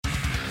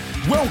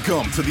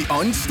Welcome to the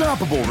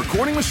Unstoppable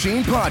Recording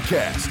Machine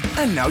Podcast.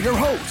 And now your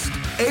host,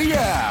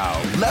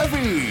 Eyal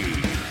Levi.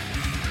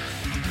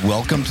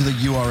 Welcome to the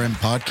URM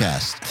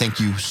Podcast. Thank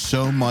you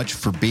so much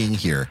for being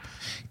here.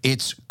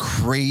 It's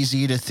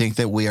crazy to think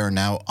that we are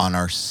now on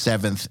our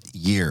 7th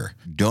year.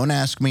 Don't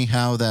ask me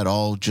how that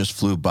all just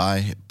flew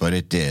by, but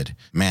it did.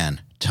 Man,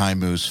 time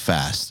moves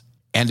fast.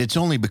 And it's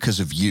only because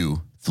of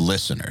you, the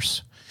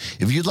listeners.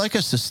 If you'd like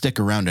us to stick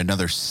around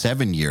another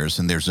 7 years,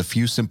 and there's a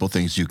few simple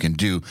things you can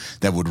do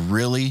that would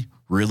really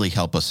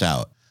help us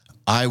out,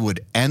 I would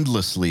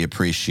endlessly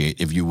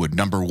appreciate if you would,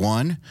 number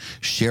 1,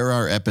 share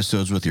our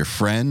episodes with your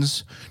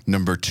friends.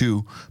 Number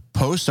 2,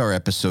 post our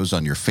episodes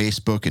on your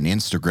Facebook and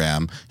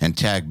Instagram and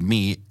tag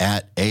me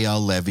at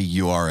Eyal Levi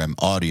URM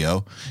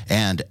Audio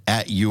and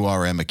at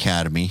URM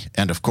Academy,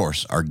 and of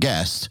course, our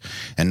guest.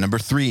 And number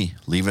 3,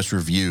 leave us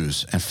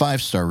reviews and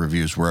 5-star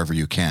reviews wherever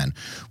you can.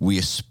 We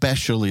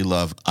especially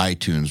love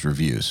iTunes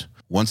reviews.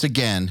 Once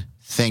again,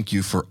 thank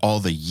you for all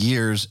the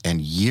years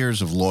and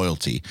years of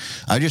loyalty.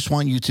 I just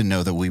want you to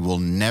know that we will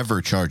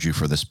never charge you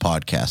for this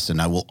podcast,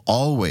 and I will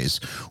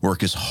always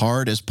work as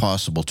hard as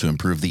possible to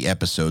improve the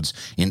episodes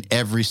in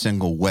every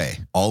single way.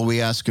 All we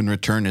ask in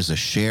return is a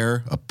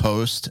share, a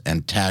post,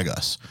 and tag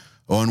us.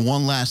 Oh, and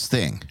one last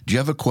thing. Do you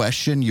have a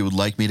question you would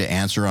like me to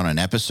answer on an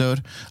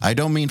episode? I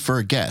don't mean for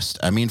a guest.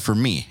 I mean for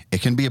me.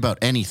 It can be about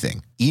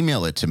anything.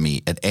 Email it to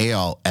me at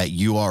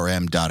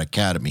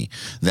eyal@urm.academy.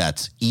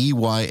 That's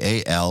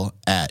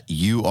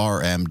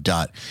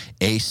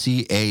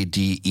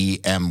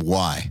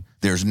EYAL@urm.academy.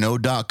 There's no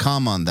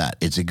 .com on that.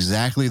 It's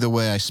exactly the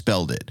way I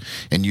spelled it.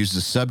 And use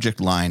the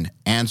subject line,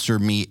 Answer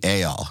Me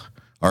Eyal.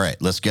 All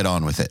right, let's get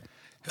on with it.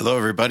 Hello,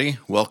 everybody.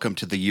 Welcome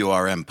to the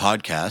URM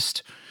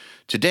Podcast.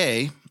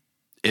 Today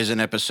is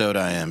an episode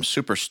I am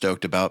super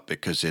stoked about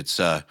because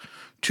it's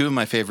two of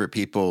my favorite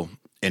people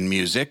in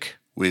music.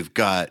 We've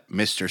got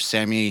Mr.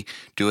 Sami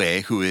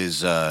Douay, who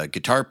is a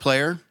guitar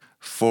player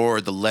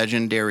for the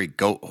legendary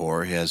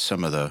Goatwhore. He has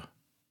some of the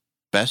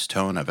best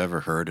tone I've ever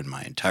heard in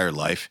my entire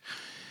life.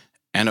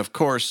 And of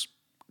course,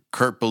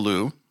 Kurt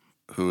Ballou,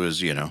 who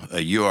is,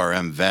 a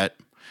URM vet,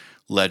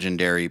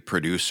 legendary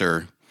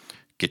producer,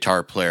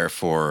 guitar player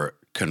for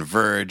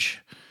Converge.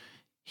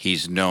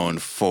 He's known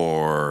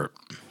for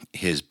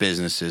his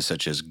businesses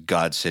such as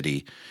God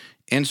City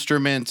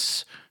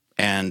Instruments,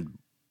 and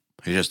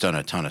he's just done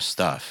a ton of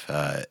stuff,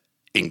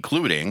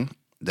 including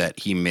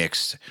that he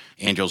mixed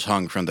Angels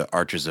Hung from the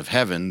Arches of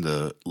Heaven,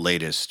 the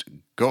latest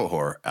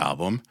Goatwhore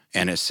album,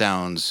 and it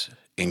sounds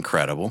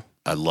incredible.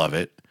 I love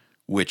it,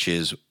 which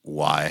is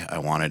why I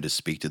wanted to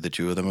speak to the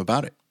two of them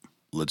about it.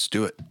 Let's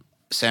do it.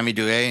 Sami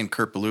Douay and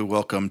Kurt Ballou,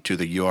 welcome to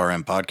the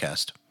URM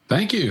Podcast.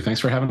 Thank you. Thanks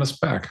for having us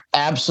back.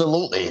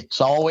 Absolutely. It's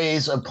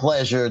always a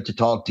pleasure to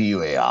talk to you,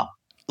 Eyal.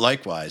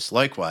 Likewise.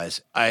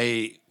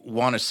 I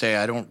want to say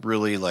I don't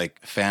really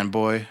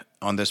fanboy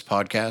on this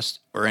podcast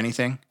or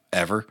anything,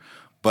 ever,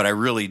 but I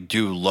really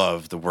do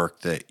love the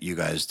work that you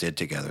guys did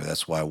together.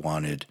 That's why I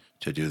wanted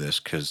to do this,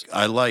 because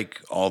I like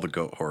all the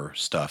Goatwhore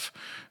stuff,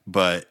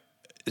 but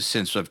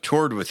since I've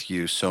toured with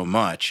you so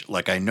much,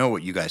 I know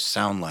what you guys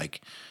sound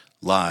like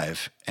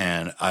live,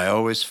 and I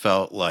always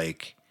felt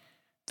like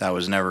that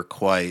was never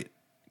quite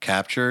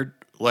captured.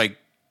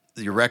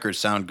 Your records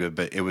sound good,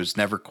 but it was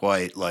never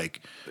quite the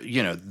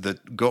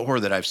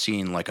Goatwhore that I've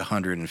seen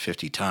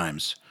 150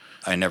 times.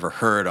 I never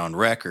heard on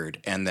record,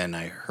 and then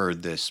I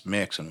heard this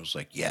mix and was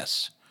like,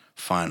 yes,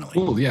 finally.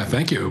 Oh, yeah,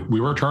 thank you. We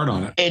worked hard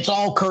on it. It's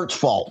all Kurt's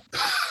fault.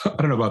 I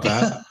don't know about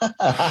that.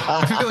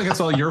 I feel like it's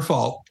all your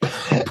fault,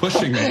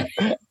 pushing me.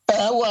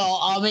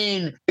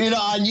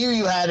 I knew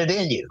you had it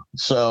in you.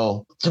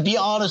 So to be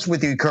honest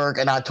with you, Kirk,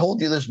 and I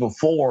told you this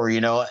before,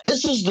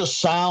 this is the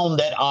sound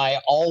that I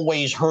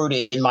always heard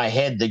in my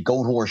head that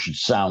Goatwhore should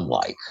sound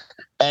like.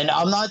 And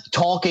I'm not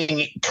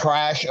talking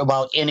trash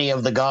about any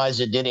of the guys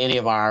that did any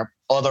of our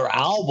other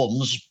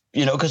albums,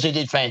 because they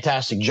did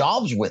fantastic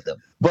jobs with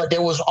them. But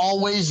there was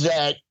always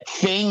that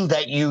thing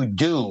that you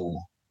do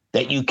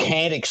that you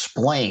can't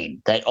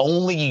explain, that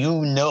only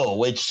you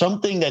know. It's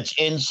something that's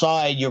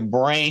inside your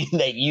brain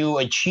that you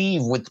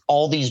achieve with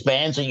all these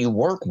bands that you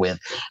work with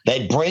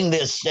that bring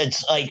this.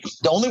 It's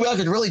the only way I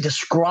could really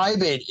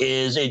describe it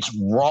is it's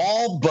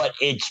raw, but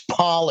it's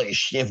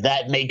polished, if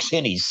that makes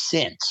any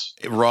sense.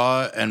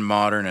 Raw and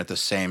modern at the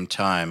same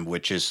time,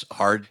 which is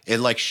hard.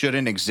 It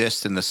shouldn't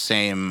exist in the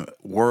same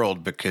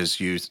world, because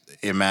you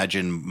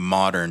imagine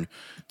modern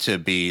to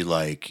be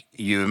that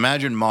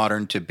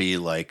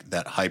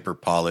hyper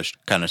polished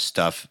kind of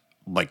stuff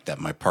that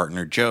my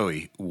partner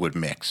Joey would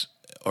mix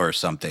or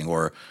something,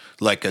 or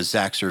a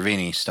Zach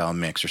Cervini style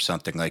mix or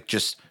something,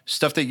 just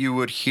stuff that you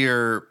would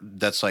hear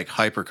that's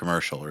hyper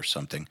commercial or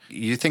something.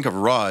 You think of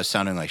raw as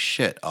sounding like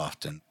shit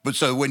often. But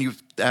so when you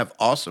have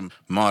awesome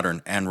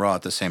modern and raw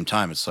at the same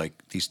time, it's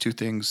these two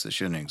things that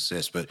shouldn't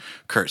exist. But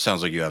Kurt,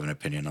 sounds like you have an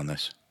opinion on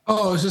this.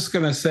 Oh, I was just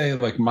going to say,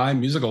 my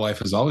musical life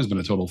has always been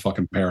a total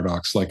fucking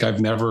paradox. I've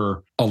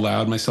never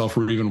allowed myself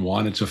or even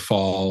wanted to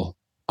fall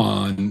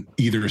on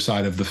either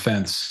side of the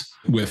fence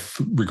with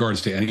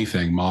regards to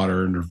anything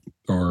modern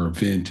or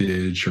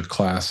vintage or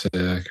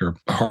classic or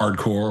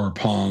hardcore or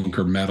punk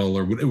or metal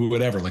or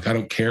whatever. Like, I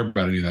don't care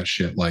about any of that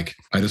shit. Like,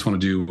 I just want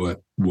to do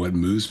what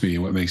moves me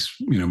and what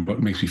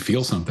makes me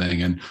feel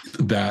something. And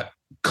that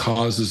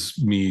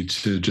causes me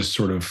to just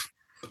sort of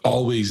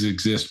always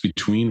exist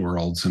between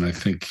worlds. And I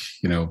think,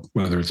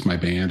 whether it's my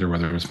band or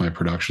whether it's my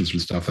productions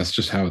and stuff, that's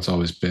just how it's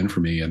always been for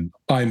me. And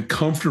I'm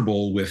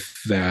comfortable with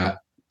that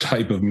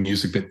type of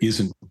music that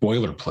isn't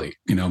boilerplate.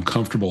 I'm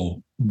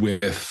comfortable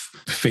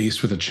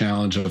faced with a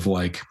challenge of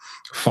like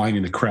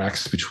finding the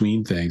cracks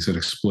between things and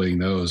exploiting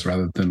those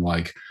rather than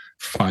like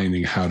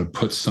finding how to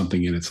put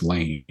something in its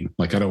lane.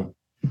 Like,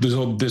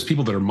 there's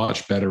people that are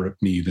much better at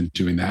me than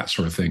doing that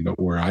sort of thing. But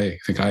where I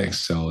think I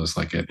excel is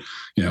like at,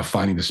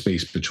 finding the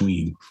space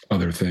between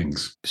other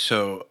things.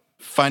 So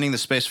finding the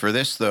space for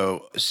this,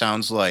 though,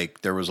 sounds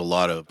like there was a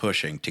lot of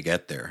pushing to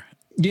get there.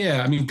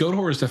 Yeah. I mean,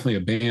 Goatwhore is definitely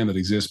a band that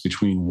exists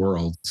between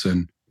worlds.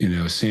 And,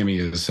 Sammy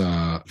is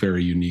a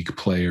very unique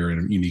player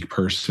and a unique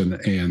person.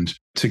 And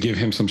to give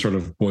him some sort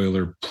of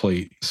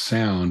boilerplate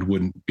sound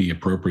wouldn't be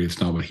appropriate. It's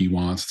not what he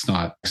wants. It's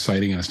not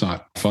exciting and it's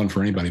not fun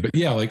for anybody. But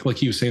yeah, like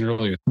he was saying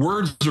earlier,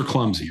 words are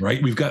clumsy,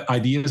 right? We've got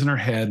ideas in our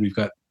head. We've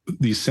got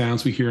these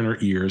sounds we hear in our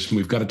ears, and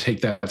we've got to take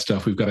that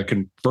stuff. We've got to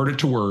convert it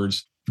to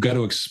words. We've got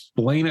to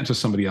explain it to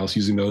somebody else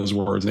using those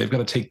words. And they've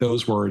got to take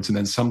those words and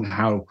then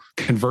somehow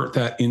convert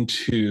that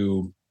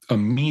into a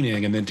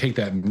meaning, and then take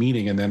that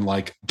meaning and then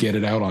like get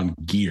it out on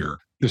gear.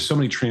 There's so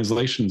many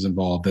translations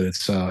involved that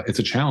it's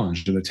a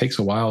challenge, and it takes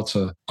a while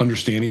to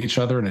understand each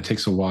other, and it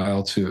takes a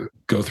while to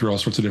go through all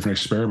sorts of different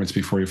experiments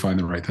before you find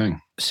the right thing.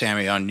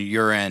 Sammy, on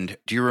your end,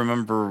 do you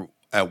remember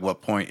at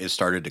what point it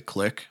started to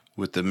click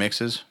with the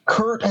mixes?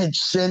 Kurt had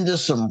sent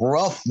us some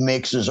rough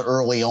mixes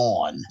early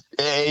on.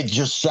 It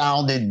just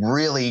sounded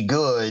really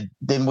good.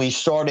 Then we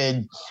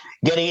started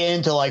getting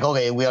into like,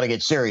 okay, we got to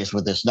get serious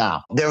with this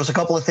now. There was a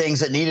couple of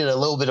things that needed a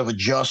little bit of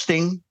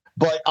adjusting,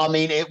 but I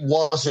mean, it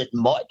wasn't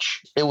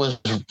much. It was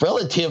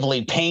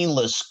relatively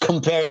painless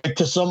compared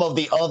to some of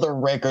the other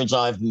records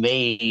I've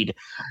made,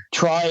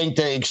 trying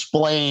to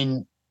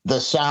explain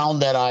the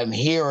sound that I'm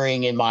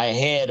hearing in my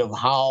head of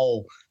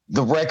how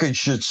the record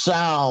should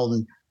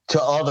sound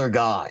to other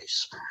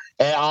guys.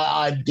 And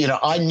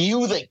I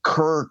knew that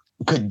Kurt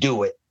could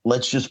do it.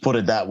 Let's just put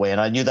it that way.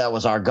 And I knew that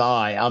was our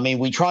guy. I mean,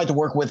 we tried to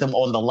work with him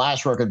on the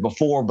last record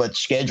before, but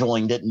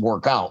scheduling didn't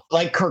work out.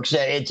 Like Kirk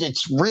said,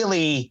 it's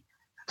really,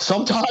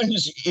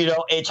 sometimes,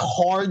 it's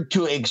hard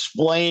to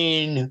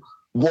explain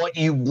what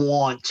you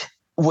want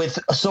with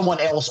someone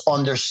else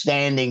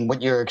understanding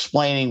what you're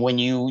explaining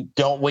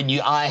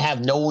I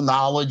have no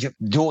knowledge of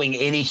doing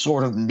any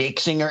sort of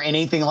mixing or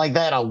anything like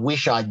that. I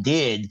wish I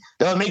did.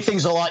 That would make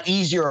things a lot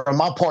easier on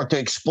my part to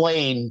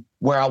explain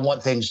where I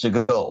want things to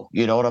go.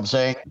 You know what I'm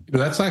saying?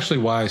 That's actually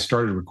why I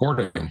started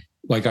recording.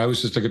 Like, I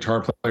was just a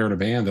guitar player in a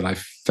band, and I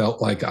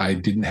felt like I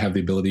didn't have the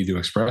ability to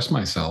express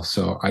myself.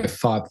 So I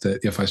thought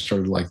that if I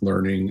started like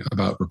learning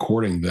about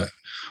recording, that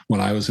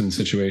when I was in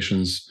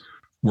situations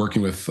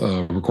working with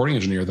a recording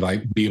engineer, that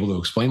I'd be able to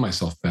explain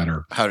myself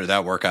better. How did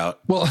that work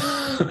out? Well,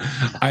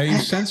 I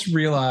since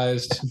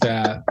realized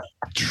that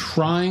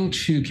trying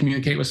to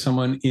communicate with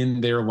someone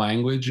in their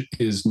language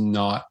is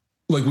not,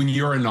 like, when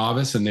you're a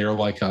novice and they're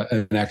like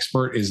an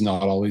expert, is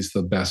not always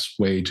the best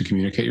way to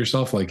communicate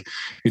yourself. Like,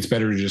 it's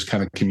better to just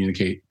kind of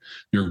communicate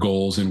your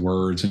goals in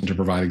words and to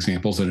provide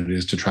examples than it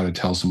is to try to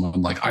tell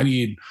someone like, I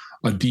need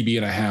a dB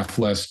and a half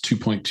less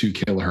 2.2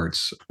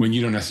 kilohertz, when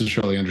you don't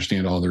necessarily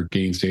understand all their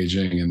gain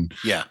staging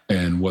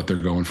and what they're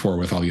going for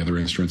with all the other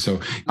instruments. So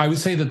I would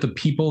say that the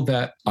people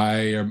that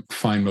I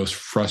find most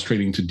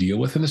frustrating to deal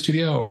with in the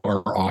studio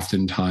are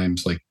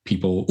oftentimes like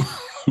people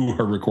who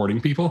are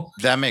recording people.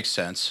 That makes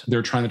sense.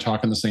 They're trying to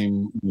talk in the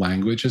same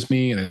language as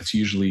me, and it's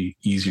usually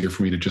easier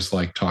for me to just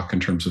like talk in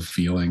terms of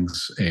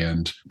feelings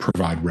and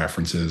provide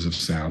references of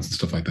sounds and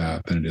stuff like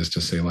that than it is to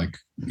say like,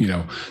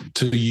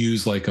 to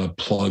use like a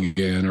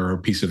plug-in or a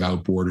piece of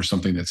outboard or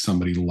something that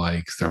somebody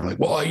likes. They're like,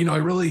 well, I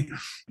really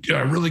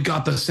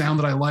got the sound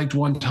that I liked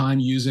one time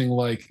using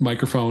like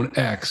microphone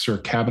X or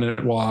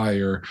cabinet Y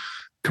or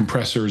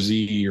compressor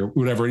Z or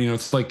whatever.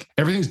 It's like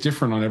everything's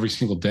different on every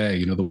single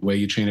day. The way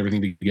you chain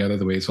everything together,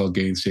 the way it's all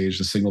gain staged,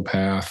 the signal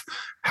path,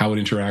 how it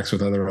interacts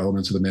with other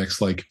elements of the mix.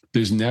 Like,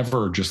 there's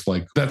never just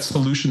like that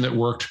solution that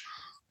worked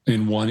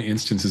in one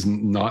instance is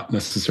not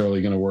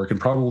necessarily going to work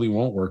and probably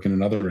won't work in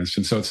another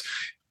instance. So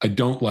I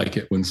don't like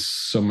it when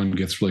someone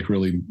gets like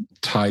really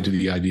tied to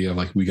the idea of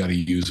like, we got to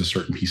use a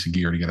certain piece of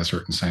gear to get a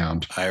certain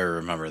sound. I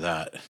remember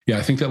that. Yeah.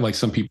 I think that like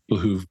some people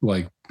who've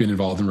like been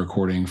involved in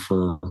recording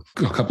for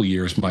a couple of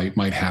years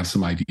might have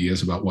some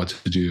ideas about what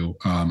to do.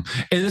 And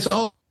it's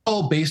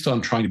all based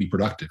on trying to be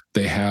productive.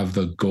 They have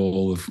the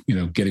goal of,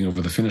 getting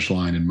over the finish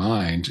line in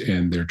mind,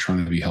 and they're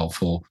trying to be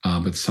helpful.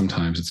 But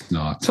sometimes it's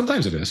not.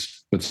 Sometimes it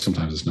is, but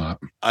sometimes it's not.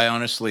 I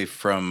honestly,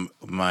 from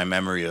my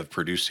memory of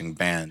producing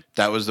band,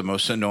 that was the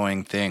most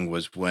annoying thing,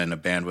 was when a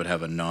band would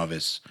have a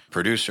novice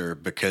producer,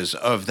 because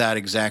of that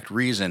exact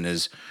reason.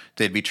 Is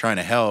they'd be trying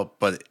to help,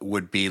 but it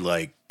would be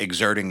like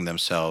exerting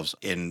themselves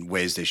in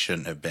ways they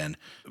shouldn't have been.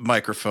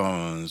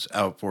 Microphones,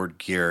 outboard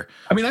gear.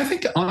 I mean, I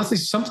think honestly,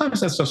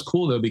 sometimes that stuff's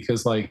cool though,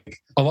 because like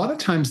a lot of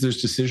times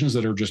there's decisions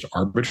that are just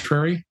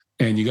arbitrary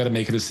and you got to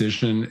make a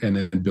decision and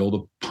then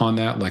build upon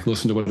that, like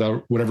listen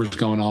to whatever's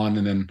going on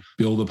and then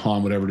build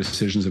upon whatever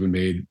decisions have been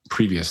made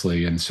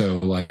previously. And so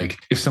like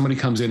if somebody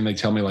comes in and they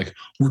tell me like,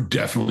 we're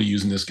definitely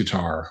using this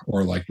guitar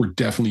or like, we're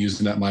definitely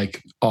using that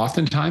mic,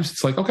 oftentimes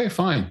it's like, okay,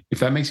 fine. If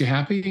that makes you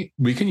happy,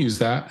 we can use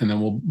that. And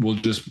then we'll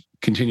just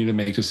continue to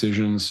make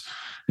decisions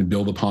and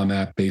build upon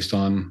that based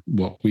on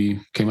what we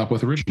came up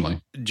with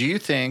originally. Do you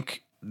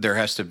think there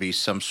has to be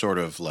some sort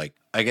of like,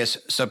 I guess,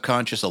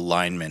 subconscious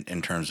alignment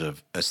in terms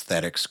of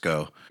aesthetics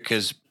go?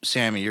 Because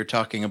Sammy, you're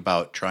talking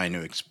about trying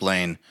to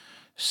explain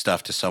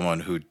stuff to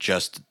someone who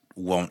just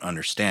won't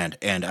understand.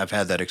 And I've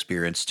had that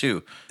experience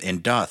too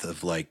in Doth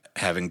of like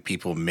having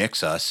people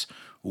mix us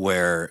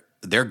where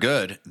they're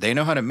good. They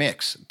know how to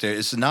mix.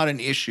 It's not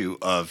an issue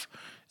of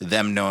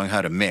them knowing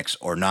how to mix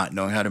or not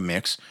knowing how to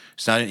mix.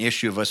 It's not an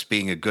issue of us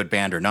being a good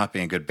band or not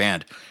being a good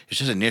band. It's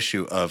just an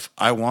issue of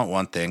I want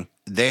one thing.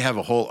 They have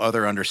a whole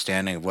other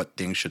understanding of what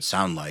things should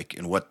sound like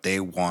and what they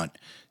want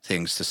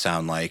things to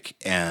sound like.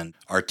 And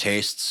our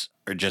tastes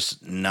are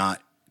just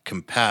not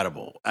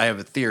compatible. I have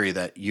a theory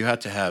that you have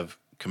to have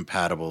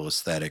compatible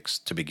aesthetics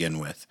to begin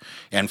with.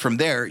 And from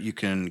there, you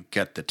can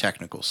get the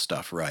technical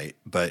stuff right.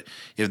 But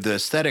if the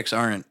aesthetics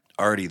aren't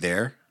already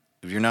there,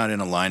 if you're not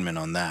in alignment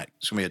on that,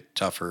 it's going to be a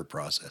tougher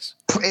process.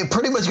 It's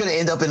pretty much going to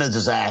end up in a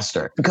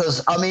disaster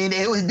because, I mean,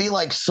 it would be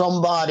like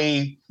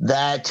somebody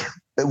that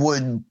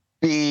would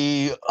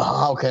be,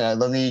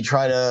 let me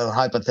try to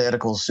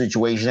hypothetical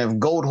situation. If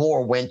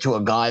Goatwhore went to a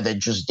guy that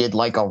just did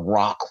like a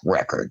rock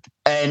record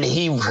and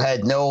he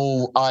had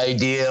no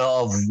idea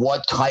of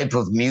what type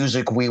of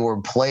music we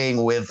were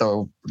playing with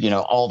or,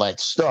 all that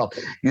stuff,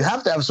 you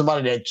have to have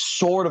somebody that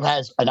sort of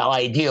has an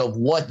idea of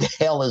what the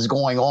hell is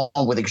going on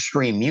with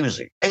extreme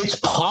music. It's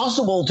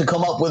possible to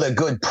come up with a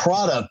good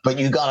product, but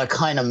you got to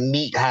kind of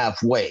meet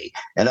halfway.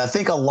 And I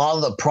think a lot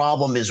of the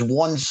problem is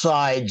one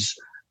side's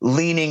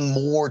leaning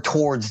more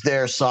towards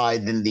their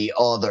side than the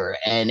other.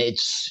 And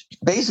it's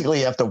basically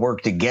you have to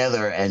work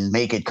together and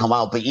make it come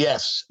out. But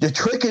yes, the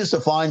trick is to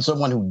find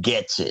someone who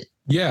gets it.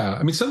 Yeah.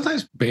 I mean,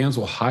 sometimes bands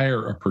will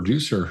hire a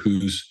producer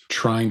who's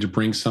trying to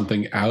bring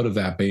something out of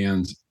that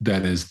band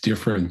that is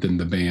different than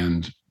the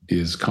band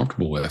is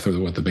comfortable with or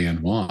what the band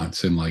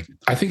wants. And like,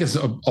 I think it's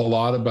a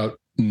lot about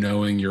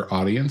knowing your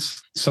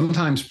audience.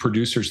 Sometimes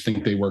producers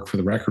think they work for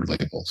the record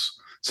labels.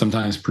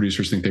 Sometimes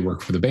producers think they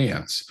work for the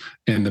bands,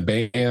 and the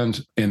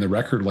band and the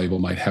record label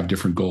might have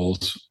different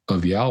goals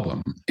of the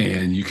album.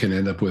 And you can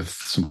end up with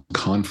some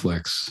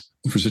conflicts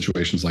for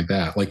situations like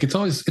that. Like it's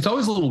always a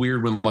little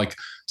weird when like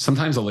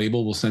sometimes a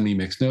label will send me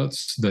mix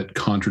notes that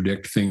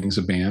contradict things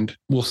a band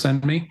will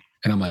send me.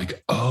 And I'm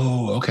like,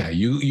 oh, okay,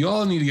 you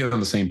all need to get on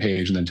the same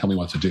page and then tell me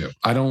what to do.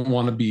 I don't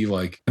want to be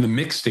like, in the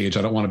mix stage,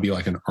 I don't want to be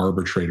like an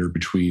arbitrator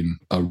between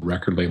a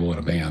record label and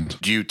a band.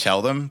 Do you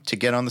tell them to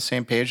get on the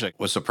same page? Like,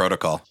 what's the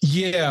protocol?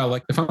 Yeah,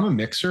 like if I'm a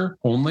mixer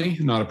only,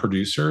 not a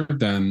producer,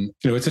 then,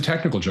 it's a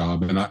technical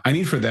job. And I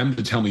need for them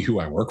to tell me who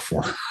I work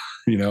for.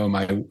 Am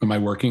I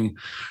working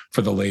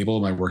for the label?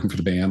 Am I working for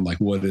the band? Like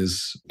what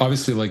is,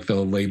 obviously like the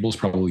label's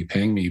probably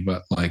paying me,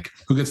 but like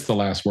who gets the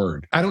last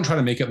word? I don't try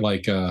to make it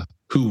like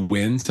who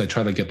wins. I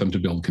try to get them to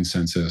build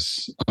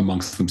consensus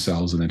amongst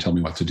themselves and then tell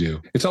me what to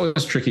do. It's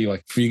always tricky.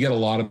 Like if you get a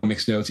lot of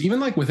mixed notes, even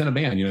like within a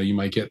band, you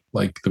might get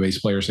like the bass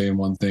player saying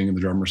one thing and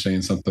the drummer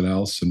saying something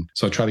else. And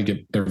so I try to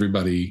get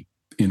everybody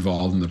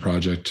involved in the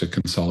project to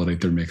consolidate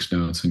their mixed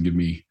notes and give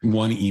me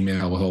one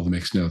email with all the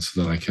mixed notes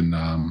so that I can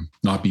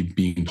not be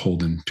being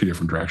pulled in two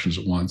different directions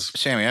at once.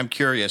 Sammy, I'm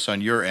curious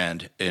on your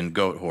end in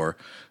Goatwhore,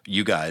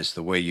 you guys,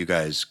 the way you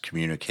guys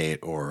communicate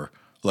or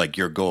like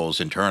your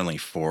goals internally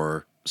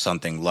for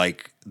something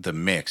like the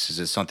mix. Is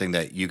it something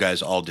that you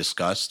guys all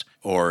discussed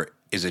or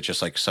is it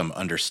just like some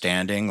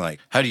understanding?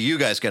 Like, how do you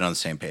guys get on the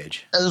same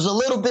page? There's a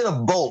little bit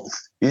of both,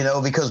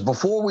 because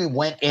before we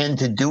went in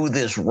to do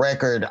this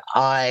record,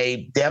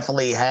 I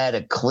definitely had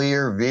a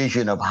clear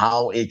vision of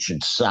how it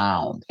should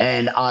sound.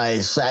 And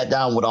I sat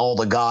down with all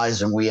the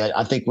guys and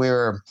I think we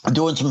were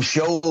doing some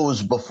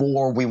shows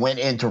before we went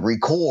in to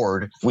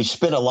record. We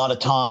spent a lot of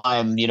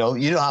time, you know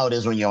how it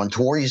is when you're on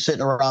tour, you're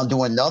sitting around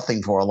doing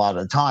nothing for a lot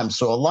of the time.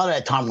 So a lot of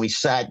that time we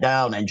sat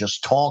down and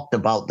just talked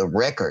about the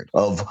record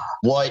of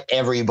what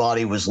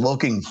everybody was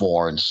looking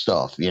for and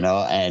stuff,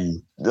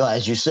 and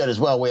as you said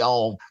as well, we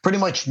all pretty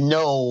much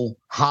know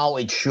how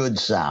it should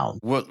sound.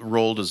 What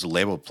role does the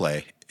label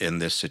play in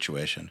this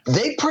situation?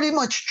 They pretty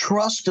much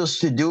trust us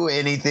to do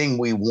anything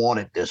we want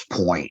at this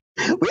point.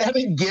 We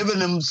haven't given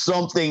them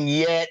something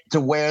yet to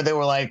where they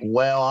were like,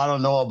 well, I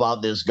don't know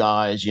about this,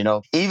 guys,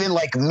 even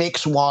like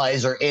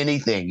mix-wise or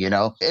anything,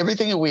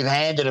 Everything that we've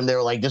handed them, they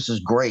were like, this is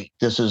great.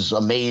 This is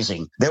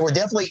amazing. There were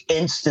definitely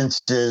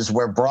instances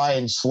where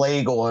Brian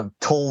Slagle have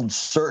told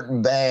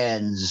certain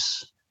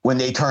bands when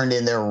they turned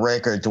in their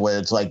record to where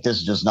it's like,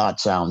 this does not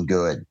sound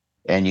good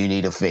and you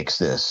need to fix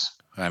this.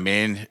 I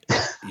mean,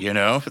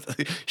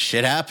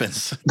 shit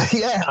happens.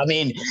 Yeah, I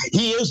mean,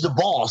 he is the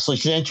boss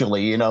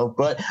essentially,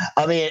 but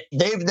I mean,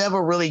 they've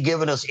never really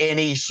given us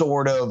any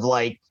sort of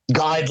like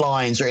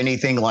guidelines or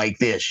anything like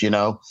this,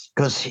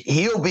 because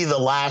he'll be the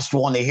last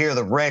one to hear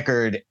the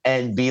record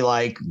and be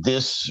like,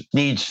 this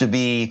needs to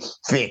be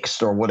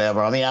fixed or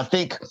whatever. I mean, I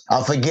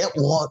forget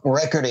what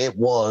record it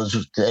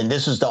was, and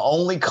this is the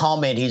only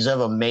comment he's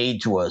ever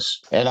made to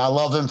us, and I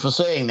love him for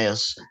saying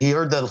this. He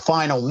heard the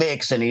final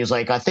mix and he's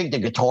like, I think the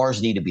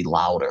guitars need to be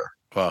louder.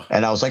 Well,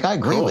 and I was like, I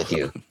agree with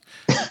you.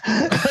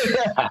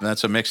 Yeah.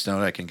 That's a mix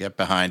note I can get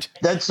behind.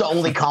 That's the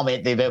only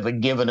comment they've ever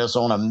given us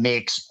on a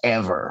mix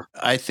ever.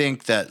 I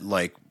think that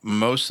like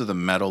most of the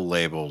metal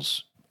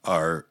labels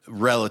are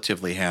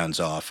relatively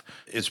hands-off.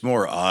 It's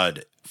more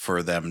odd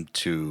for them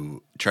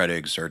to try to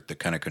exert the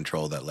kind of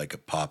control that like a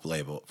pop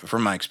label,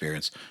 from my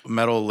experience,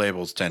 metal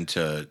labels tend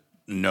to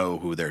know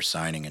who they're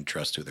signing and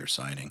trust who they're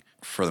signing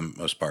for the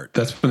most part.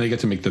 That's when they get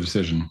to make the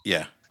decision.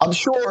 Yeah. I'm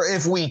sure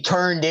if we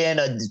turned in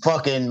a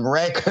fucking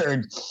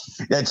record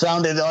that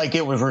sounded like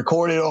it was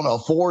recorded on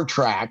a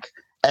 4-track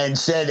and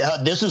said,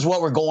 this is what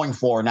we're going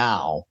for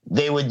now,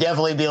 they would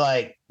definitely be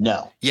like,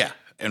 no. Yeah,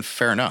 and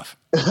fair enough.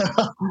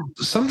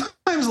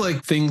 Sometimes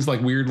like things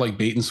like weird like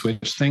bait and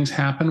switch things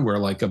happen where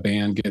like a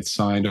band gets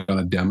signed on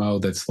a demo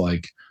that's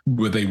like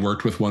where they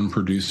worked with one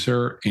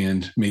producer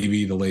and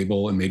maybe the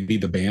label and maybe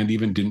the band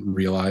even didn't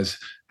realize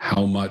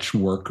how much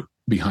work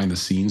behind the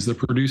scenes the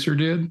producer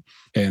did.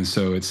 And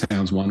so it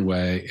sounds one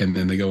way and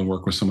then they go and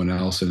work with someone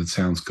else and it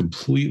sounds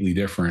completely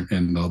different.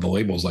 And the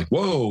label's like,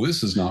 whoa,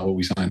 this is not what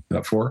we signed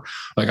up for.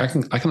 Like I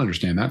can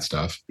understand that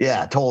stuff.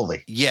 Yeah,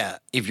 totally. Yeah.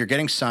 If you're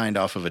getting signed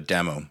off of a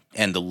demo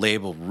and the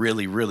label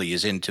really, really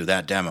is into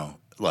that demo,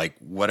 like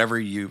whatever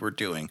you were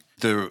doing,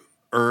 the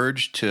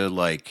urge to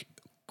like,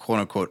 quote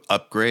unquote,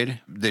 upgrade,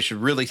 they should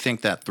really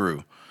think that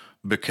through,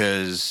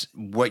 because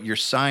what you're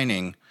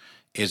signing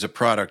is a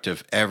product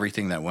of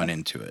everything that went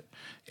into it.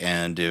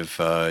 And if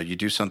you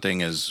do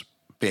something as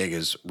big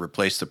as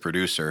replace the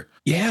producer.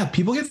 Yeah,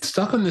 people get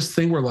stuck on this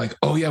thing where like,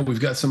 oh yeah,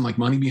 we've got some like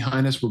money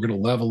behind us, we're going to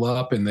level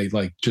up, and they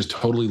like just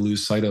totally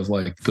lose sight of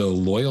like the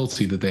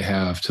loyalty that they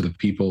have to the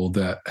people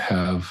that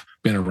have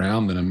been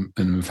around them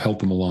and have helped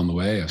them along the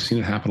way. I've seen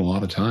it happen a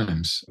lot of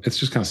times. It's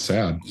just kind of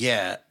sad.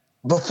 Yeah.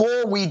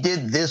 Before we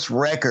did this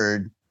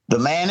record, the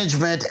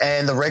management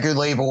and the record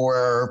label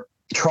were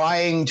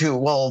trying to,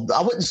 well,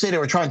 I wouldn't say they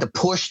were trying to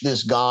push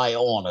this guy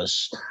on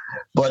us,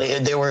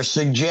 but they were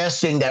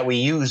suggesting that we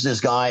use this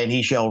guy and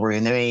he shall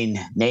remain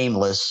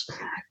nameless.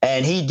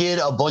 And he did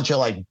a bunch of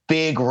like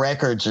big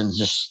records and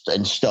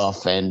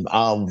stuff. And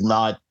I'll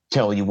not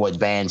tell you what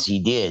bands he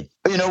did.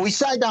 We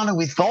sat down and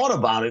we thought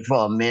about it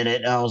for a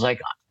minute. And I was like,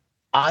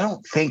 I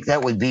don't think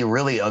that would be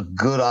really a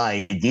good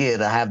idea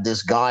to have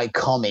this guy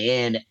come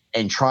in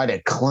and try to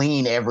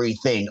clean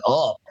everything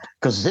up.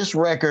 Because this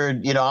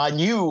record, I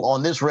knew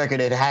on this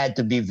record it had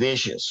to be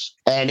vicious.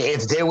 And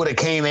if they would have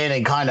came in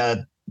and kind of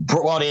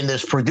brought in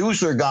this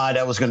producer guy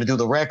that was going to do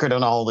the record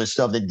and all this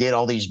stuff, that did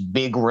all these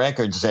big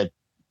records that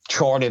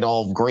charted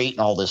all great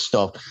and all this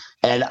stuff,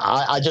 and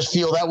I just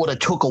feel that would have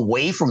took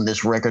away from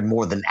this record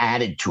more than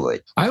added to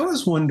it. I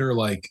always wonder,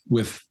 like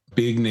with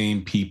big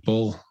name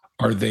people,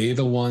 are they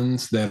the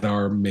ones that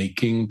are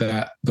making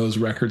those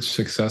records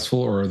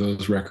successful, or are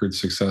those records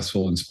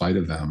successful in spite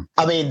of them?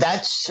 I mean,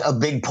 that's a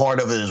big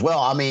part of it as well.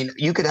 I mean,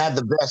 you could have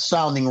the best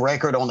sounding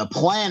record on the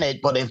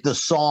planet, but if the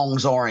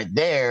songs aren't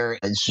there,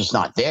 it's just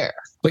not there.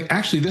 Like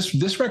actually,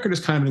 this record is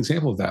kind of an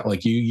example of that.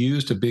 Like you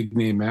used a big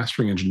name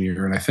mastering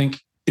engineer, and I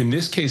think in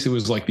this case, it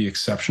was like the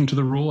exception to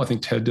the rule. I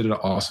think Ted did an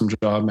awesome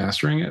job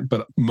mastering it,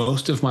 but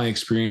most of my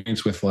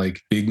experience with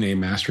like big name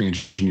mastering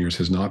engineers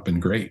has not been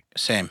great.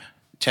 Same.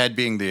 Ted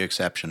being the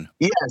exception.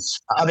 Yes.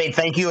 I mean,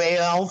 thank you,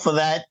 AL, for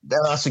that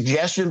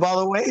suggestion, by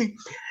the way.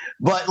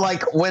 But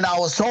like when I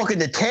was talking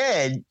to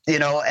Ted,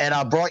 and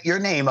I brought your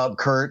name up,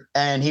 Kurt,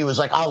 and he was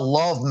like, I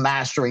love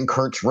mastering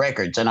Kurt's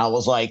records. And I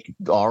was like,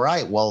 all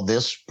right, well,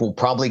 this will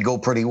probably go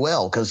pretty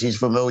well because he's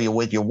familiar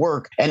with your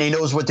work and he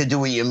knows what to do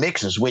with your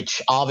mixes,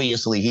 which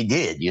obviously he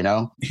did,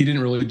 He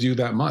didn't really do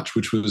that much,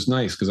 which was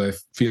nice because I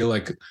feel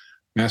like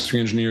mastering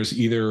engineers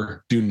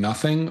either do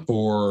nothing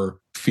or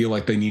feel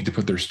like they need to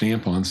put their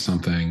stamp on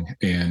something,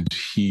 and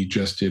he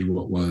just did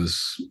what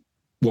was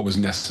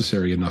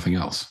necessary and nothing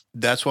else.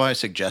 That's why I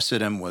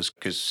suggested him, was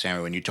because,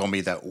 Sammy, when you told me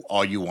that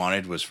all you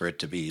wanted was for it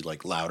to be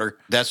like louder,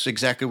 that's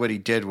exactly what he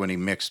did when he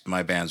mixed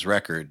my band's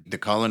record. The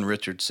Colin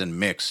Richardson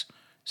mix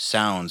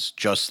sounds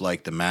just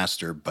like the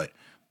master, but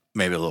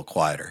maybe a little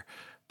quieter.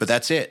 But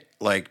that's it.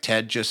 Like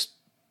Ted just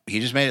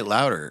made it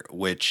louder,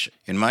 which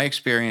in my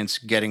experience,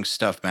 getting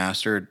stuff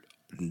mastered,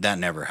 that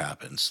never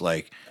happens.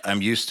 Like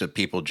I'm used to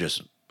people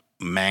just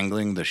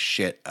mangling the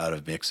shit out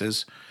of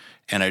mixes.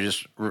 And I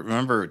just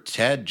remember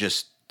Ted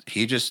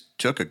he just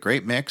took a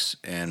great mix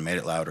and made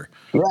it louder.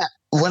 Yeah.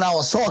 When I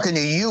was talking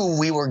to you,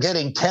 we were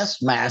getting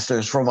test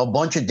masters from a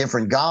bunch of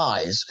different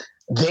guys.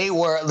 They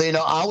were,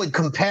 I would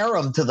compare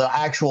them to the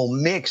actual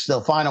mix,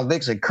 the final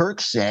mix that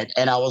Kurt sent.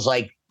 And I was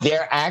like,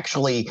 they're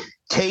actually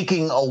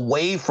taking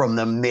away from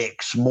the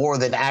mix more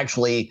than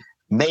actually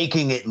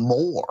making it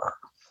more.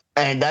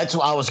 And that's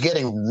why I was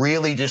getting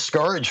really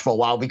discouraged for a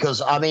while,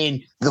 because I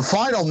mean, the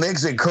final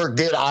mix that Kirk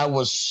did, I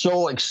was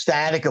so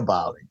ecstatic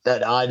about it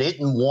that I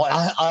didn't want,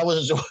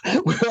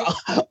 we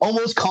were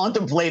almost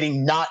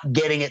contemplating not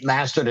getting it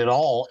mastered at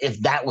all if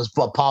that was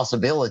a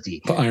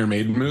possibility. The Iron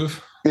Maiden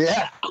move.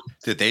 Yeah.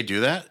 Did they do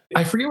that?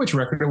 I forget which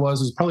record it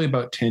was. It was probably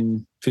about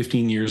 10,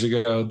 15 years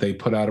ago. They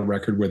put out a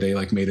record where they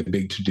like made a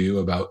big to-do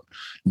about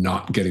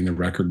not getting the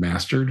record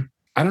mastered.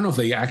 I don't know if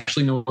they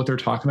actually know what they're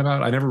talking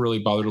about. I never really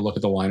bothered to look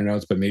at the liner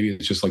notes, but maybe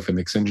it's just like the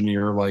mix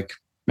engineer like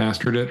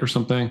mastered it or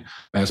something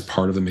as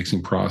part of the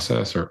mixing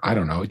process, or I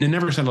don't know. It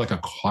never sounded like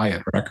a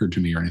quiet record to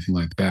me or anything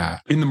like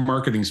that. In the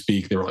marketing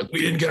speak, they were like,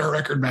 we didn't get our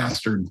record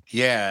mastered.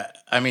 Yeah.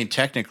 I mean,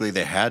 technically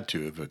they had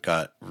to if it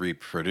got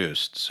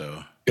reproduced.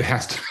 So it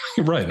has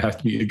to, right. It has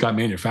to be, it got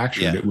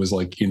manufactured. Yeah. It was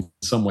like in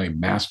some way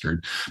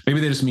mastered.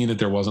 Maybe they just mean that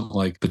there wasn't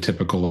like the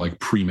typical like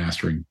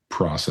pre-mastering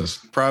process.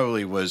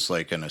 Probably was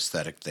like an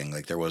aesthetic thing.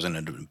 Like there wasn't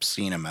an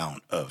obscene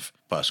amount of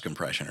bus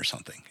compression or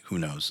something. Who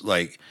knows?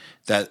 Like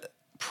that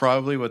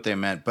probably what they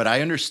meant. But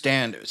I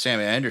understand,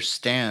 Sammy, I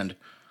understand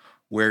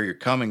where you're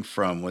coming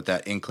from with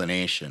that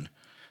inclination,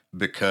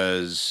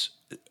 because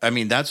I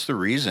mean, that's the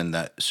reason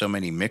that so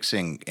many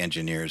mixing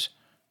engineers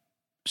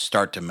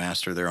start to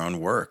master their own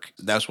work.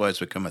 That's why it's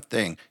become a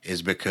thing,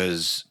 is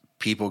because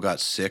people got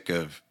sick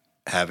of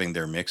having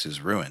their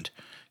mixes ruined.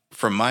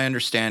 From my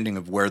understanding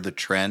of where the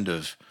trend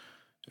of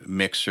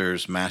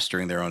mixers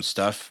mastering their own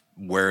stuff,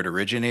 where it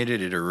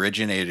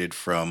originated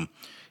from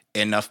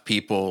enough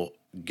people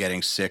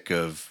getting sick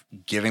of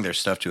giving their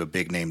stuff to a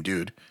big name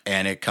dude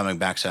and it coming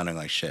back sounding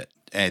like shit.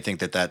 And I think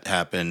that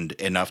happened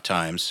enough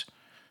times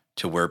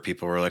to where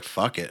people were like,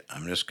 fuck it,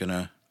 I'm just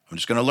gonna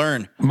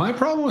learn. My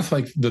problem with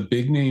like the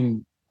big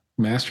name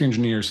mastering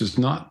engineers has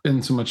not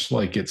been so much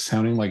like it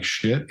sounding like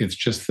shit. It's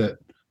just that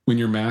when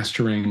you're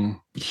mastering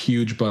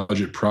huge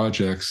budget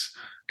projects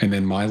and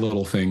then my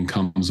little thing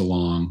comes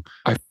along,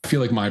 I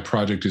feel like my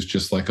project is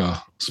just like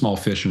a small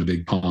fish in a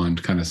big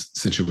pond kind of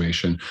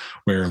situation,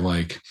 where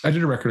like I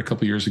did a record a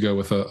couple of years ago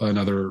with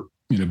another,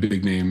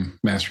 big name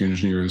mastering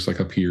engineer who's like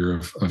a peer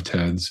of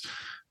Ted's.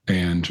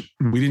 And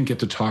we didn't get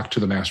to talk to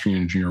the mastering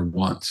engineer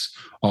once.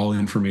 All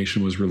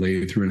information was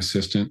relayed through an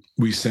assistant.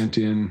 We sent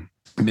in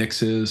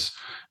mixes,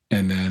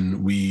 and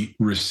then we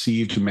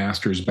received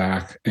masters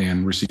back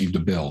and received a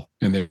bill.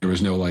 And there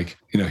was no like,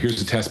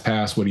 here's a test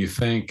pass. What do you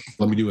think?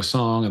 Let me do a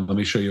song and let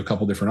me show you a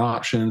couple different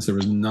options. There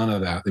was none of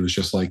that. It was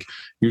just like,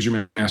 here's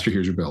your master,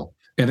 here's your bill.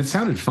 And it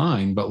sounded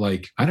fine, but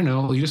like, I don't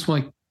know, you just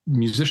like,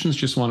 musicians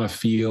just want to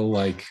feel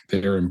like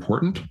they're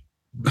important.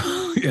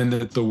 And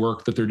that the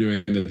work that they're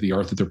doing, that the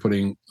art that they're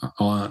putting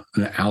on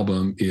an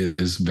album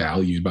is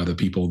valued by the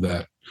people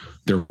that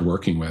they're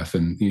working with.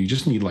 And you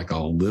just need like a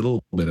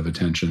little bit of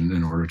attention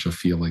in order to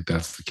feel like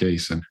that's the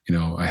case. And,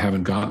 I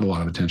haven't gotten a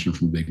lot of attention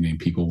from big name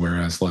people,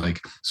 whereas like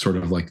sort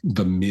of like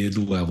the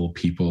mid-level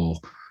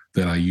people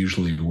that I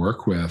usually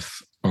work with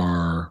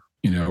are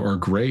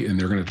great. And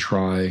they're going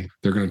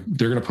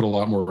to put a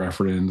lot more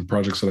effort in. The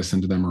projects that I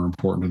send to them are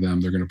important to them.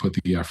 They're going to put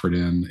the effort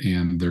in,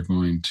 and they're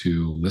going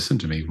to listen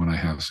to me when I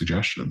have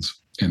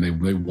suggestions, and they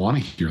want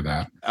to hear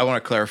that. I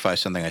want to clarify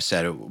something I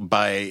said.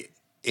 By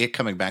it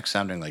coming back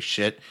sounding like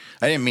shit,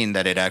 I didn't mean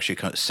that it actually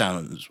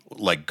sounds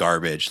like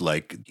garbage.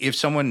 Like if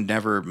someone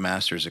never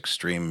masters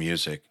extreme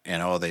music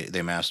and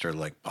they master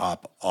like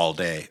pop all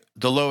day,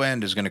 the low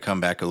end is going to come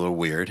back a little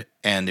weird.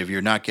 And if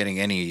you're not getting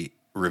any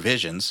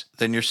revisions,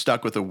 then you're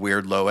stuck with a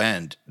weird low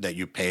end that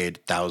you paid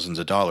thousands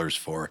of dollars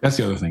for. That's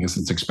the other thing, is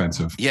it's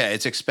expensive. Yeah,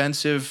 it's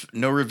expensive,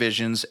 no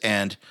revisions.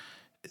 And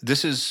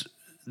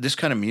this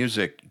kind of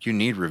music, you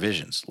need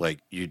revisions. Like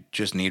you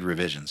just need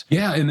revisions.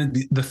 Yeah.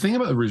 And the thing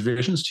about the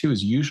revisions too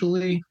is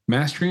usually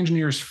mastering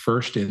engineers'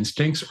 first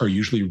instincts are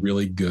usually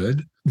really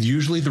good.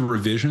 Usually the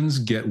revisions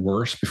get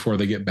worse before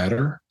they get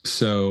better.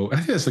 So I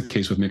think that's the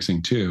case with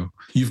mixing too.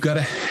 You've got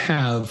to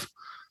have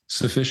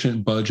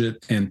sufficient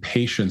budget and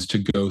patience to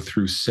go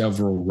through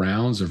several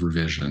rounds of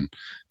revision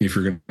if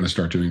you're going to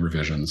start doing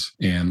revisions.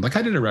 And like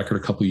I did a record a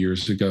couple of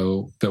years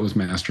ago that was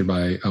mastered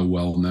by a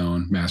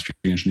well-known mastering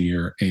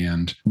engineer,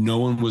 and no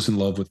one was in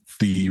love with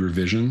the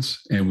revisions.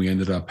 And we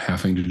ended up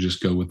having to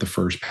just go with the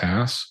first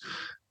pass.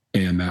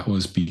 And that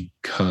was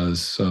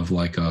because of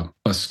like a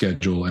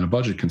schedule and a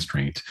budget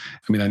constraint.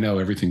 I mean, I know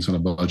everything's on a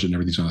budget and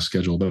everything's on a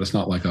schedule, but it's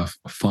not like a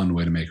fun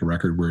way to make a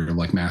record where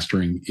like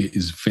mastering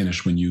is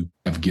finished when you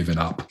have given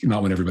up,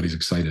 not when everybody's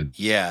excited.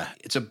 Yeah,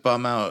 it's a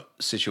bum out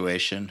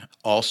situation.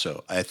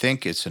 Also, I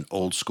think it's an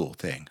old school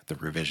thing, the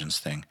revisions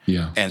thing.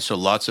 Yeah. And so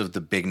lots of the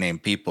big name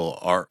people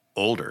are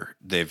older.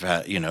 They've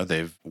had,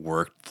 they've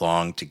worked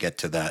long to get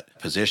to that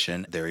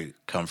position. They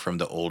come from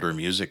the older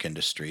music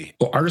industry.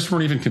 Well, artists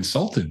weren't even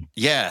consulted.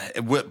 Yeah,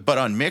 but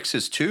on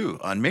mixes too,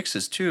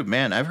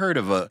 man, I've heard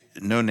of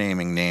no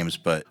naming names,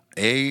 but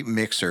a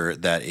mixer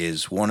that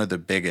is one of the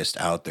biggest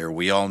out there.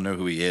 We all know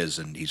who he is,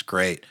 and he's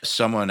great.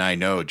 Someone I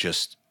know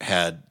just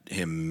had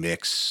him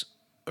mix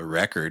a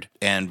record,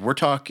 and we're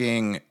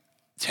talking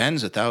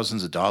tens of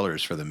thousands of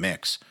dollars for the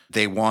mix.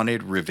 They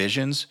wanted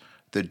revisions.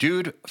 The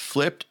dude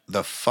flipped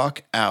the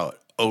fuck out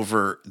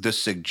over the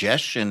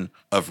suggestion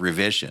of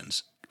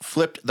revisions.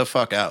 Flipped the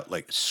fuck out,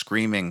 like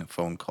screaming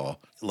phone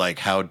call. Like,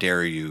 how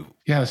dare you?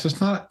 Yeah, it's just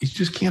not, you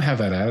just can't have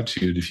that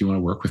attitude if you want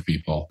to work with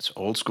people. It's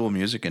old school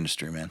music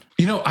industry, man.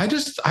 You know, I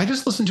just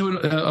listened to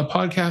a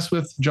podcast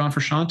with John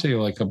Frusciante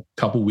like a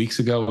couple weeks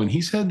ago, and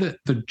he said that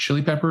the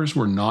Chili Peppers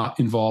were not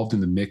involved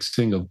in the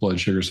mixing of Blood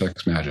Sugar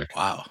Sex Magik.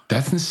 Wow.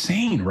 That's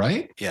insane,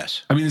 right?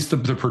 Yes. I mean, it's the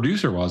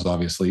producer was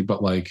obviously,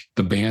 but like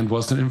the band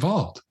wasn't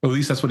involved. Or at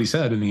least that's what he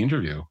said in the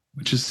interview,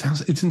 which is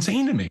it's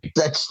insane to me.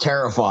 That's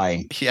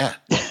terrifying. Yeah.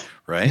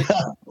 Right?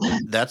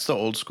 That's the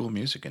old school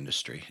music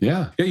industry.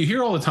 Yeah. Yeah. You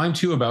hear all the time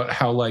too about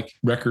how like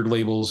record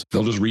labels,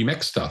 they'll just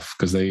remix stuff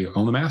because they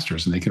own the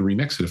masters and they can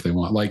remix it if they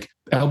want. Like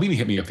Albini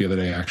hit me up the other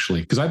day,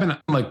 actually, because I've been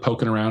like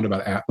poking around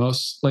about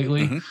Atmos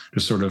lately,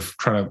 just sort of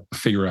trying to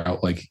figure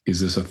out like, is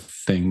this a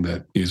thing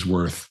that is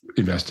worth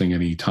investing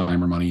any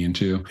time or money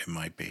into? It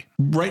might be.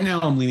 Right now,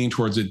 I'm leaning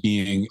towards it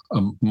being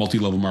a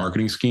multi-level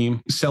marketing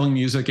scheme, selling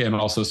music and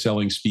also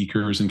selling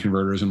speakers and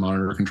converters and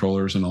monitor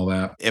controllers and all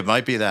that. It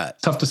might be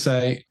that. Tough to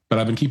say, but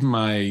I've been keeping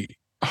my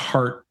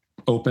heart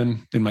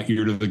open and my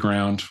ear to the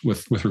ground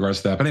with regards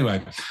to that. But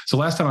anyway, so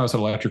last time I was at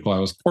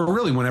Electrical, or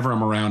really whenever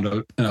I'm around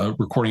a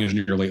recording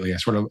engineer lately, I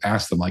sort of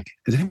ask them like,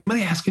 is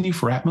anybody asking you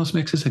for Atmos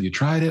mixes? Have you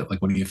tried it?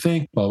 Like, what do you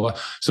think? Blah, blah, blah.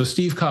 So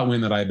Steve caught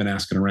wind that I've been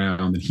asking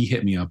around, and he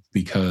hit me up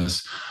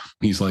because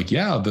he's like,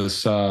 yeah,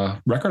 this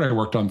record I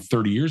worked on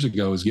 30 years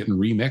ago is getting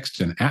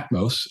remixed in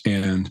Atmos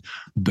and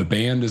the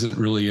band isn't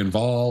really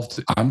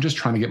involved. I'm just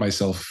trying to get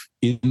myself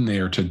in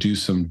there to do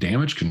some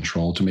damage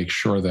control to make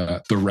sure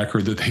that the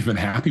record that they've been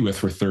happy with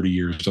for 30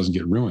 years doesn't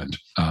get ruined.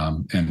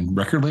 And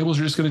record labels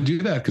are just going to do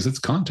that because it's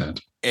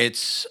content.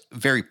 It's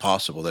very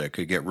possible that it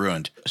could get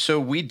ruined. So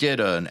we did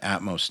an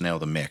Atmos Nail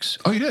the Mix.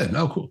 Oh, you did?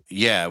 Oh, cool.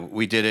 Yeah,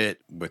 we did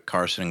it with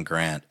Carson and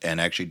Grant,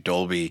 and actually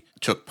Dolby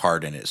took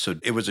part in it. So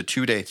it was a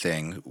 2-day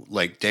thing.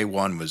 Like day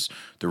one was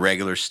the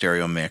regular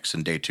stereo mix,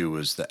 and day two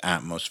was the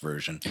Atmos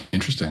version.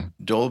 Interesting.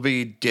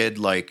 Dolby did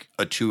like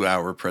a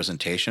 2-hour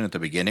presentation at the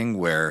beginning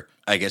where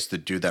I guess the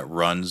dude that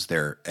runs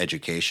their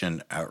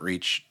education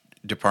outreach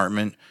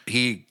department,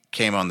 he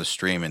came on the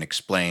stream and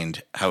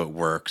explained how it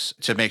works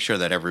to make sure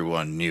that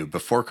everyone knew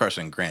before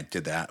Carson and Grant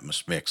did the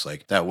Atmos mix.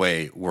 Like that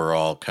way we're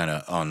all kind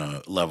of on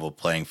a level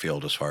playing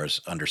field as far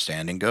as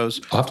understanding goes.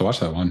 I'll have to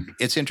watch that one.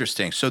 It's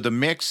interesting. So the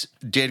mix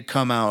did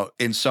come out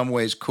in some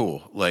ways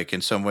cool. Like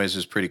in some ways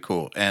is pretty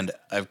cool. And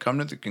I've come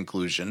to the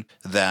conclusion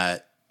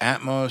that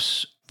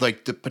Atmos,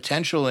 like the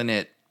potential in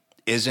it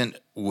isn't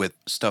with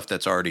stuff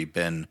that's already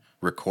been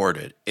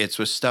recorded. It's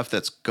with stuff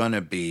that's going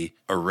to be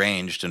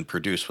arranged and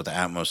produced with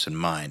Atmos in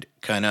mind.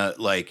 Kind of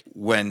like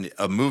when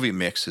a movie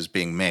mix is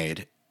being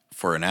made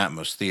for an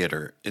Atmos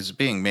theater, is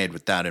being made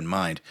with that in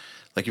mind.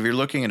 Like if you're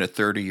looking at a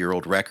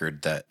 30-year-old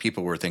record that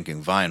people were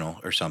thinking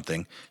vinyl or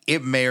something,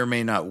 it may or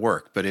may not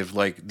work. But if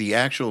like the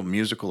actual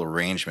musical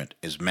arrangement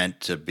is meant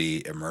to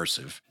be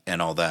immersive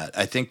and all that,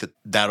 I think that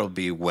that'll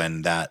be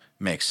when that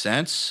makes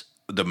sense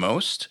the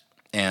most.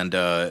 And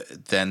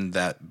then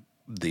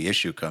the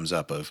issue comes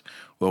up of,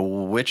 well,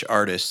 which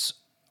artists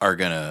are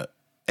going to,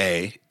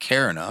 A,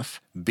 care enough,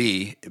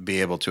 B,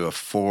 be able to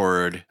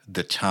afford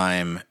the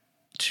time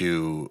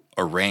to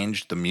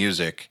arrange the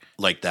music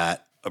like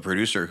that, a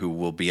producer who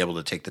will be able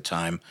to take the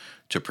time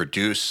to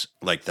produce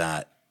like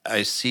that.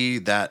 I see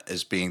that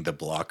as being the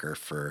blocker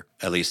for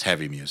at least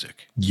heavy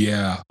music.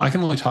 Yeah. I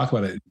can only talk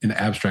about it in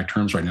abstract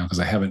terms right now because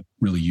I haven't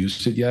really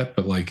used it yet.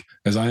 But like,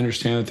 as I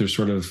understand it, there's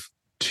sort of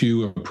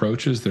two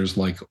approaches. There's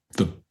like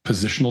the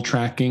positional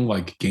tracking,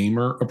 like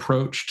gamer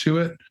approach to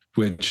it,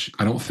 which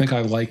I don't think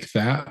I like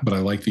that, but I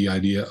like the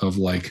idea of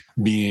like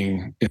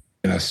being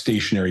in a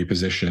stationary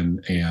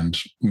position and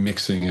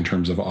mixing in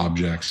terms of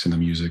objects and the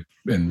music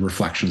and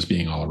reflections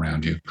being all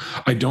around you.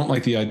 I don't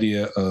like the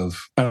idea of,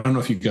 I don't know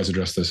if you guys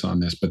addressed this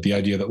on this, but the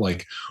idea that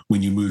like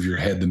when you move your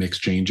head, the mix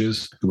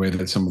changes, the way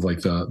that some of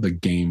like the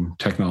game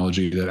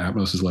technology that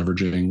Atmos is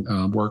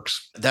leveraging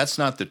works. That's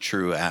not the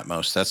true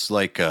Atmos. That's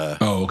like, oh,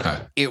 okay.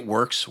 It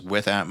works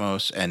with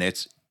Atmos and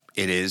it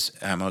is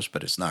Atmos,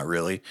 but it's not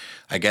really.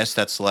 I guess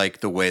that's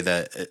like the way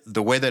that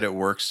it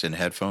works in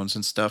headphones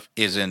and stuff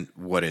isn't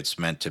what it's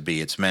meant to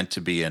be. It's meant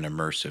to be an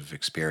immersive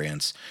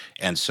experience.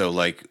 And so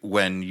like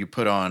when you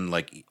put on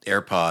like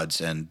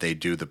AirPods and they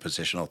do the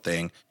positional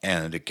thing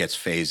and it gets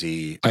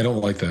phasey. I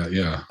don't like that.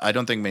 Yeah. I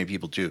don't think many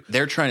people do.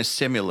 They're trying to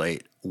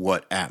simulate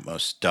what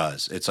Atmos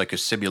does. It's like a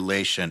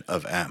simulation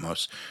of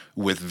Atmos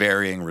with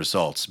varying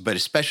results, but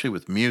especially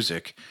with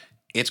music,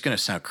 it's going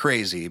to sound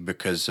crazy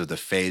because of the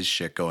phase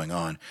shit going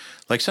on.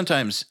 Like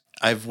sometimes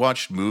I've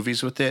watched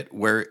movies with it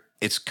where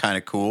it's kind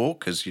of cool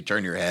because you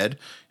turn your head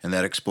and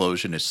that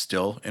explosion is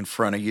still in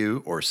front of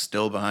you or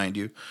still behind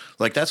you.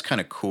 Like that's kind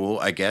of cool,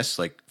 I guess,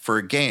 like for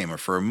a game or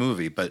for a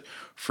movie. But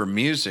for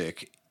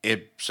music,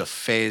 it's a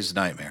phase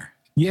nightmare.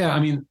 Yeah, I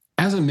mean,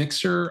 as a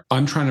mixer,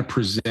 I'm trying to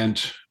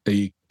present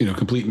a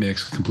complete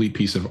mix, complete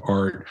piece of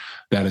art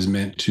that is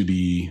meant to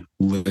be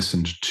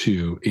listened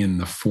to in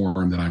the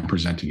form that I'm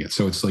presenting it.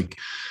 So it's like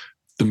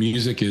the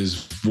music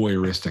is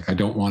voyeuristic. I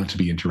don't want it to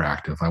be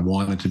interactive. I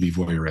want it to be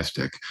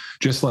voyeuristic.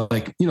 Just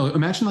like,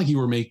 imagine like you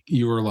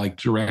were like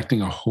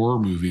directing a horror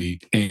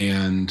movie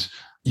and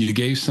you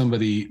gave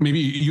somebody,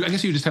 I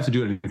guess you just have to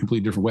do it in a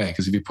completely different way.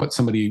 Because if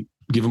you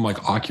give them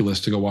like Oculus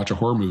to go watch a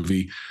horror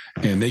movie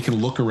and they can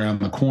look around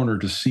the corner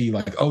to see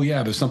like, oh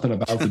yeah, there's something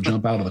about to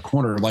jump out of the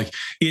corner. Like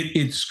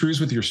it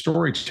screws with your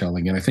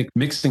storytelling. And I think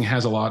mixing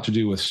has a lot to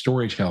do with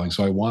storytelling.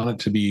 So I want it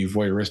to be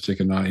voyeuristic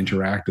and not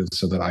interactive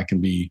so that I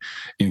can be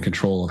in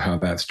control of how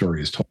that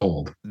story is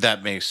told.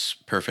 That makes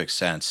perfect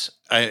sense.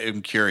 I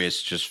am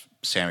curious, just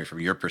Sammy, from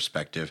your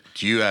perspective,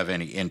 do you have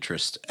any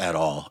interest at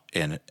all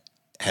in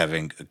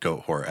having a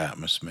Goatwhore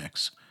Atmos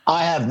mix?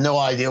 I have no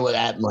idea what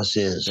Atmos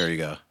is. There you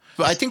go.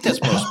 But I think that's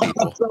most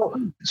people.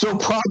 so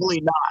probably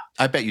not.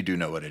 I bet you do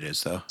know what it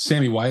is, though.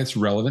 Sammy, why it's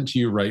relevant to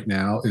you right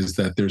now is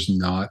that there's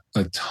not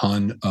a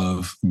ton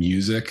of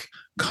music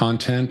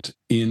content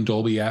in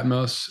Dolby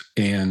Atmos.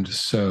 And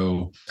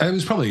so it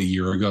was probably a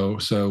year ago.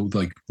 So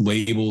like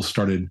labels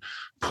started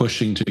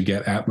pushing to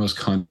get Atmos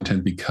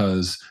content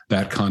because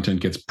that content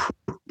gets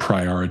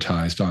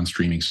prioritized on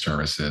streaming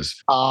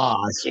services. I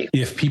see.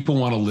 If people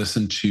want to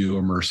listen to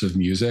immersive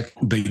music,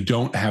 they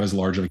don't have as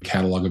large of a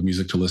catalog of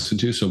music to listen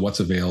to. So what's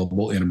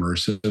available in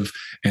immersive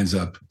ends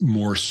up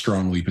more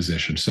strongly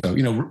positioned. So,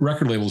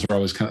 record labels are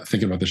always kind of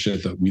thinking about the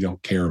shit that we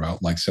don't care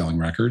about, like selling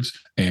records.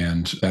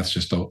 And that's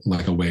just a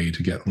way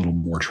to get a little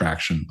more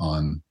traction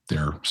on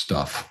their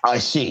stuff. I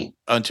see.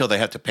 Until they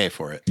have to pay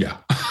for it. Yeah.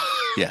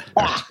 Yeah.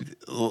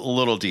 A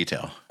little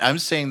detail. I'm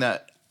saying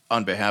that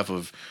on behalf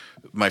of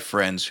my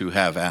friends who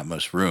have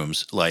Atmos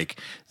rooms. Like,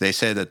 they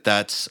say that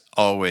that's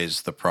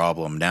always the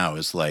problem now,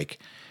 is like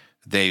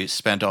they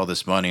spent all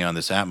this money on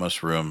this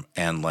Atmos room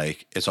and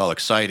like it's all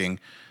exciting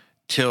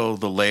till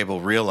the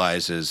label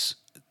realizes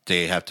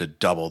they have to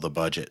double the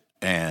budget.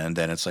 And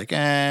then it's like,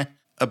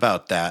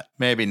 about that.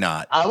 Maybe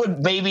not. I would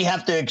maybe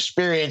have to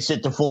experience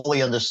it to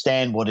fully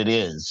understand what it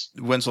is.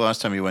 When's the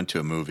last time you went to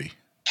a movie?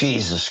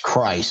 Jesus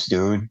Christ,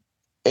 dude.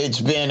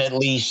 It's been at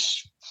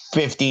least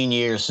 15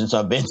 years since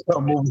I've been to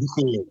a movie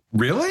theater.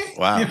 Really?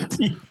 Wow.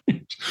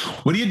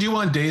 What do you do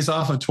on days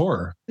off of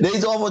tour?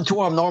 Days off of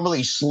tour, I'm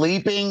normally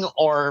sleeping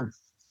or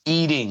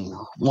eating,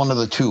 one of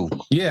the two.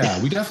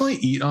 Yeah, we definitely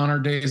eat on our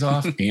days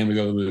off and we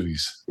go to the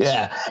movies.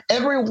 Yeah.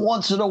 Every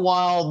once in a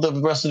while, the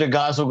rest of the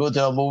guys will go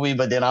to a movie,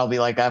 but then I'll be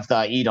like, after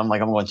I eat, I'm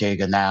like, I'm going to take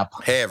a nap.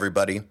 Hey,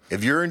 everybody.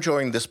 If you're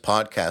enjoying this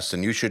podcast,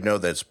 then you should know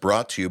that it's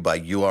brought to you by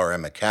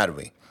URM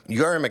Academy.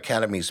 URM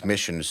Academy's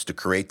mission is to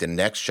create the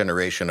next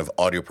generation of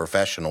audio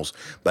professionals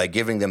by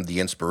giving them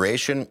the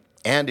inspiration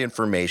and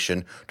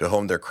information to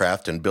hone their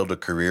craft and build a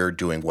career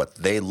doing what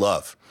they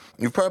love.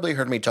 You've probably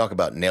heard me talk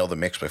about Nail the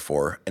Mix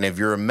before, and if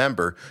you're a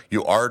member,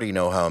 you already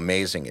know how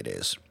amazing it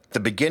is. At the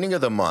beginning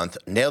of the month,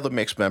 Nail the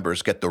Mix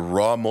members get the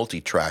raw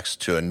multi-tracks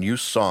to a new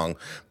song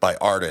by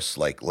artists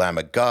like Lamb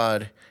of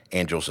God,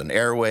 Angels and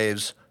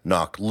Airwaves,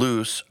 Knocked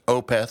Loose,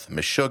 Opeth,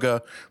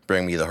 Meshuggah,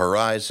 Bring Me the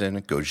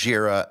Horizon,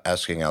 Gojira,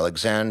 Asking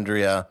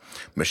Alexandria,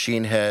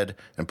 Machine Head,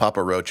 and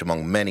Papa Roach,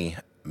 among many,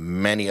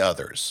 many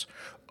others.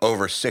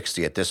 Over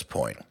 60 at this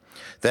point.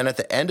 Then at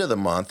the end of the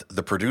month,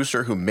 the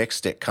producer who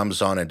mixed it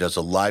comes on and does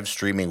a live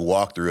streaming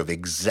walkthrough of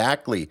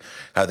exactly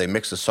how they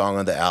mix the song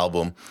on the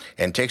album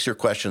and takes your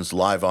questions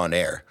live on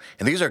air.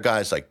 And these are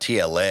guys like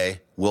TLA,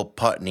 Will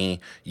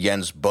Putney,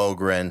 Jens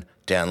Bogren,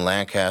 Dan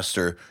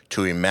Lancaster,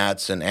 Tui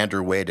Madsen,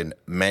 Andrew Wade, and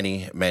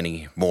many,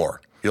 many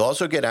more. You'll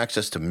also get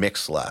access to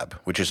MixLab,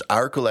 which is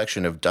our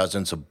collection of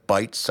dozens of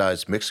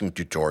bite-sized mixing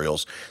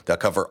tutorials that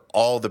cover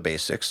all the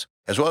basics,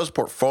 as well as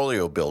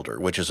Portfolio Builder,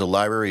 which is a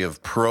library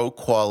of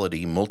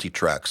pro-quality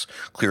multi-tracks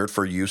cleared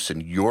for use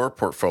in your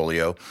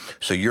portfolio,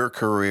 so your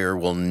career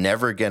will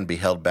never again be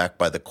held back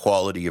by the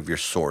quality of your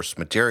source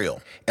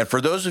material. And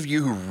for those of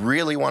you who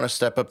really want to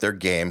step up their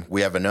game,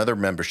 we have another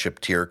membership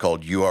tier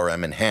called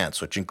URM Enhance,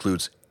 which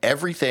includes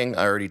everything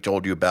I already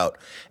told you about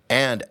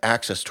and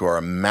access to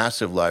our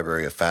massive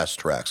library of fast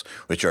tracks,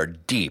 which are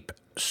deep,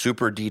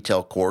 super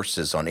detailed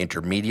courses on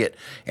intermediate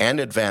and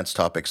advanced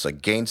topics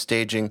like gain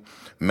staging,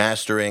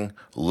 mastering,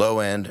 low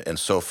end, and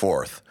so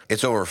forth.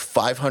 It's over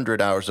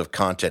 500 hours of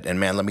content, and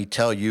man, let me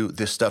tell you,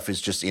 this stuff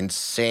is just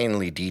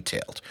insanely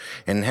detailed.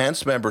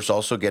 Enhanced members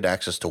also get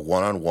access to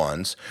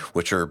one-on-ones,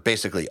 which are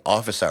basically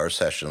office hour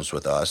sessions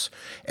with us,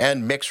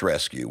 and Mix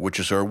Rescue, which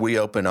is where we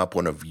open up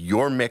one of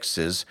your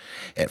mixes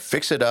and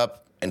fix it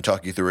up and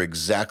talk you through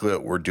exactly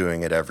what we're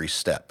doing at every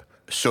step.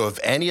 So if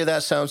any of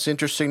that sounds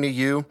interesting to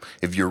you,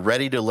 if you're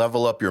ready to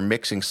level up your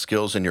mixing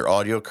skills in your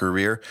audio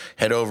career,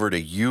 head over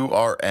to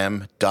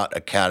urm.academy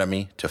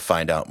to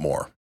find out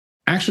more.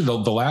 Actually,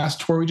 the last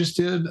tour we just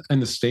did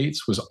in the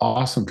States was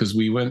awesome because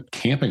we went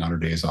camping on our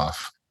days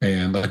off.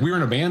 And like we were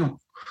in a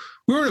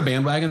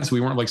bandwagon, so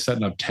we weren't like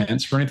setting up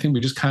tents or anything.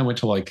 We just kind of went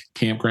to like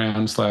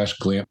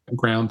campground/glam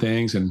ground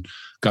things and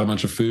got a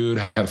bunch of food,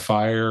 had a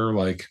fire,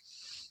 like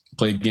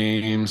played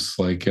games,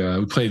 like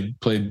we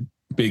played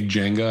big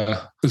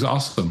Jenga. It was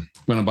awesome.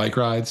 Went on bike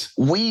rides.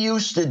 We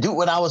used to do,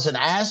 when I was in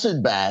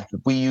Acid Bath,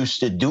 we used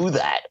to do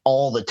that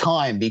all the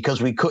time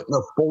because we couldn't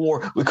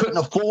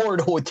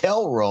afford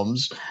hotel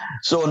rooms.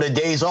 So on the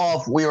days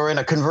off, we were in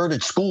a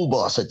converted school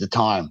bus at the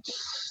time.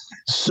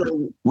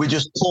 So we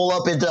just pull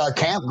up into a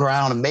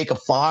campground and make a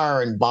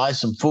fire and buy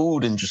some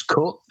food and just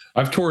cook.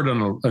 I've toured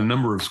on a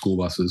number of school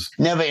buses.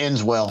 Never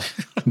ends well.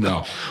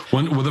 No.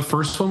 The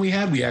first one we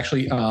had, we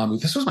actually,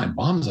 this was my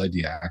mom's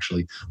idea,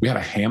 actually. We had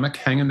a hammock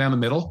hanging down the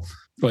middle,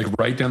 like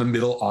right down the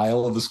middle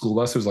aisle of the school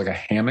bus. There was like a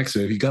hammock. So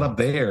if you got up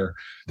there,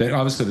 then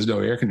obviously there's no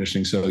air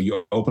conditioning. So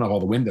you open up all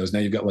the windows. Now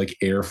you've got like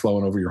air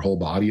flowing over your whole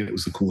body. And it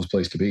was the coolest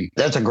place to be.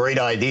 That's a great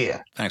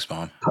idea. Thanks,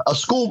 Mom. A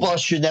school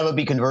bus should never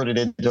be converted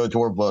into a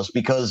tour bus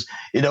because,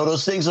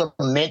 those things are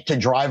meant to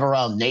drive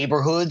around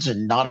neighborhoods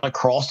and not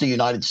across the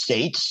United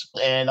States.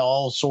 And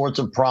all sorts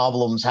of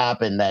problems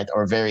happen that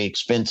are very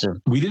expensive.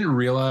 We didn't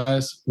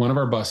realize one of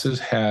our buses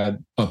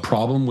had a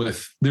problem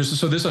with,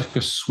 there's like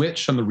a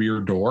switch on the rear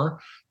door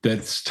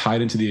that's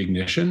tied into the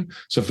ignition.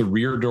 So if the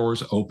rear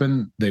doors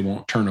open, they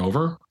won't turn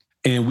over.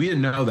 And we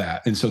didn't know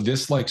that. And so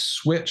this like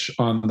switch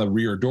on the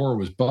rear door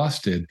was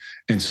busted.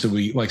 And so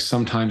we like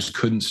sometimes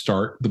couldn't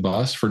start the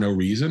bus for no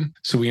reason.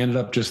 So we ended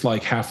up just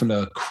like having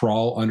to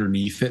crawl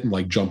underneath it and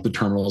like jump the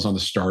terminals on the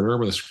starter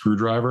with a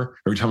screwdriver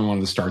every time we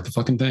wanted to start the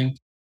fucking thing.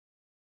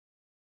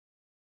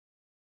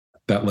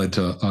 That led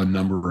to a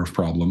number of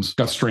problems.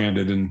 Got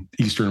stranded in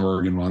Eastern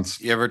Oregon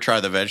once. You ever try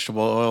the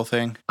vegetable oil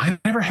thing? I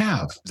never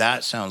have.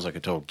 That sounds like a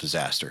total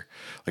disaster.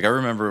 Like I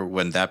remember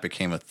when that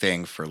became a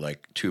thing for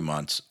like 2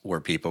 months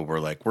where people were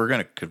like, we're going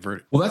to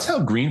convert. Well, that's how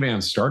Green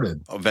Vans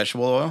started. Oh,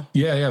 vegetable oil?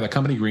 Yeah. The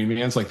company Green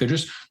Vans, like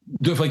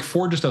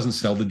Ford just doesn't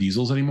sell the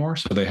diesels anymore.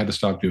 So they had to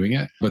stop doing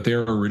it. But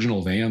their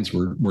original vans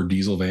were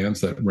diesel vans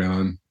that ran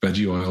on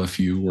veggie oil if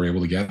you were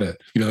able to get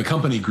it. The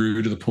company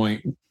grew to the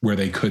point where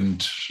they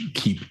couldn't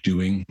keep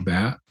doing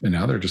that. And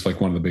now they're just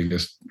like one of the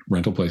biggest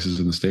rental places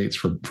in the States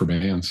for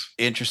vans.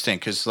 Interesting.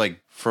 Because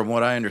like from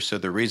what I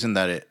understood, the reason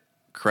that it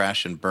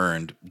crashed and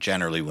burned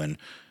generally when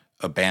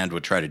a band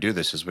would try to do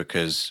this is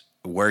because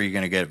where are you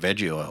going to get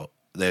veggie oil?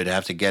 They'd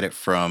have to get it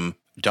from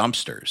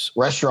dumpsters.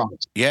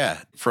 Restaurants.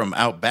 Yeah, from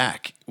out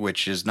back,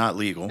 which is not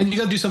legal. And you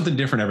got to do something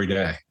different every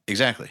day.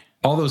 Exactly.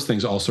 All those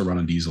things also run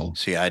on diesel.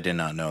 See, I did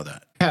not know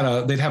that.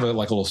 They'd have a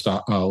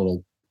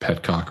little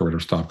petcock or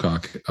whatever,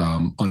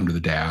 stopcock under the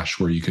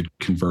dash where you could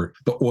convert.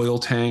 The oil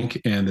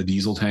tank and the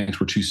diesel tanks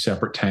were two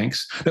separate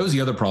tanks. That was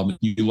the other problem.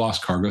 You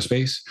lost cargo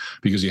space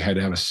because you had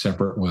to have a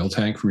separate oil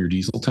tank from your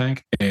diesel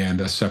tank and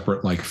a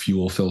separate like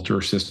fuel filter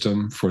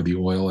system for the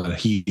oil and a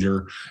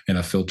heater and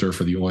a filter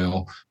for the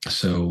oil.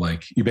 So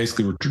like you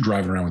basically were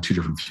driving around with two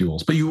different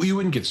fuels, but you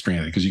wouldn't get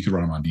stranded because you could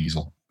run them on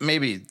diesel.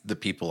 Maybe the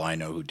people I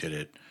know who did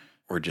it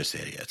were just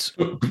idiots.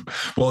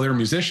 Well, they're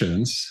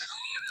musicians.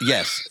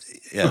 Yes,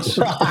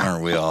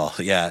 aren't we all?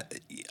 Yeah.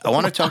 I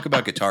want to talk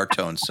about guitar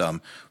tone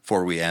some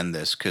before we end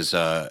this because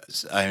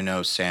I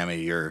know, Sammy,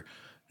 you're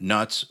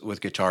nuts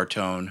with guitar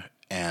tone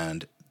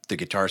and the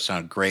guitars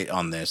sound great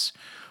on this.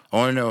 I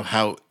want to know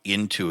how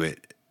into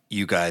it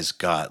you guys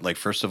got. Like,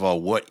 first of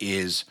all, what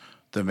is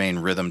the main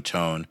rhythm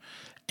tone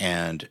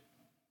and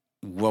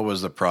what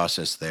was the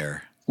process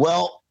there?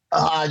 Well,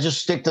 I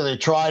just stick to the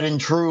tried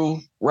and true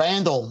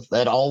Randall.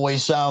 That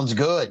always sounds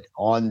good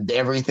on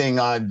everything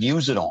I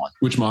use it on.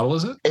 Which model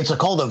is it? It's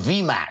called a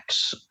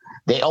VMAX.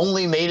 They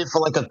only made it for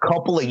like a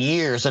couple of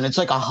years, and it's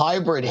like a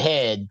hybrid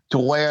head to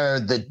where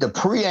the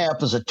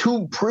preamp is a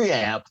tube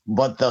preamp,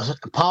 but the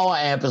power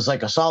amp is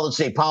like a solid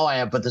state power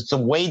amp, but it's the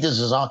way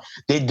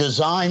they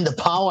designed the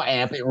power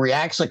amp. It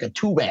reacts like a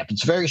tube amp.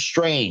 It's very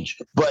strange,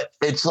 but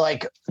it's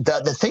like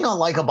the thing I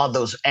like about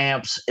those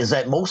amps is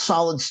that most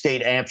solid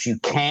state amps, you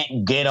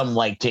can't get them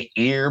like to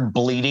ear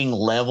bleeding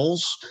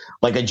levels.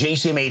 Like a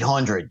JCM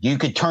 800, you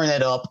could turn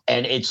that up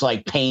and it's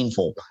like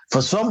painful.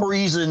 For some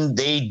reason,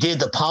 they did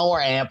the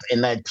power amp in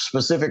that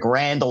specific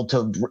Randall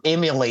to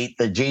emulate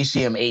the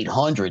JCM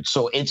 800.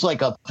 So it's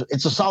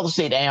a solid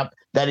state amp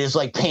that is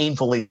like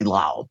painfully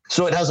loud.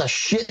 So it has a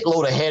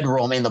shitload of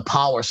headroom in the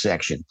power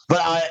section.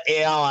 But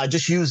I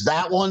just used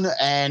that one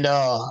and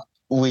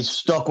we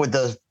stuck with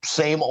the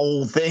same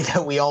old thing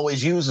that we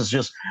always use. It's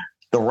just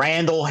the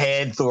Randall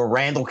head through a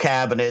Randall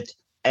cabinet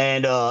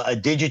and a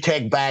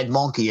Digitech Bad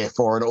Monkey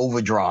for an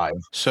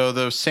overdrive. So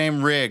the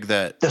same rig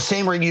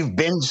you've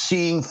been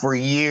seeing for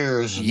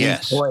years.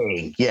 Yes.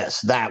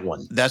 Yes, that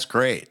one. That's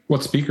great.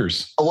 What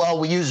speakers? Well,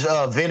 we use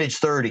Vintage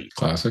 30.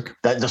 Classic.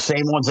 The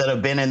same ones that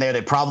have been in there.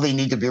 They probably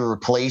need to be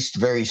replaced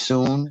very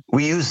soon.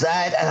 We use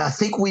that, and I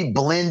think we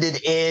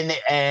blended in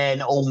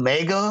an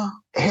Omega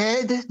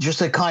head just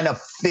to kind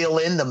of fill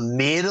in the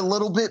mid a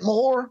little bit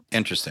more.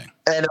 Interesting.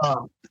 And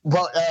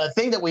but a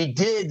thing that we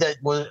did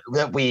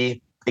that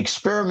we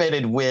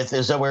experimented with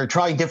is that we were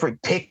trying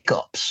different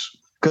pickups,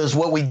 because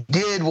what we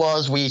did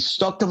was we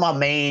stuck to my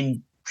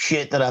main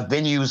shit that I've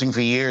been using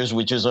for years,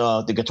 which is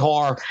the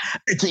guitar.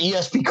 It's an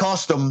ESP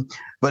Custom,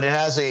 but it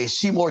has a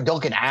Seymour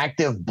Duncan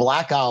Active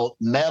Blackout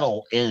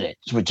metal in it,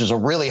 which is a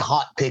really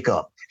hot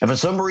pickup. And for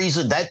some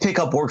reason, that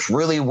pickup works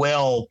really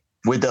well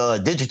with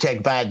the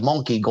Digitech Bad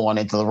Monkey going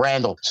into the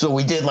Randall. So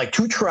we did like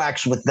 2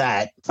 tracks with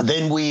that.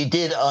 Then we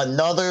did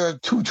another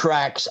 2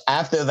 tracks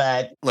after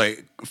that.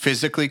 Like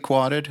physically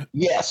quadded?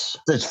 Yes.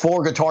 There's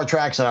 4 guitar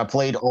tracks and I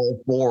played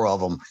all 4 of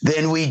them.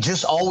 Then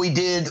all we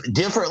did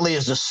differently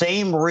is the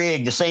same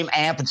rig, the same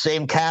amp and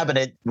same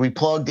cabinet. We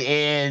plugged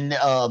in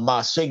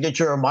my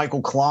signature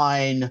Michael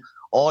Klein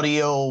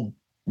Audio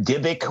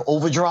Dybbuk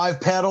overdrive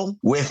pedal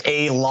with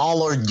a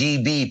Lawler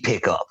DB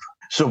pickup.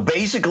 So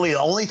basically, the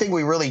only thing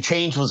we really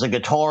changed was the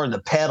guitar and the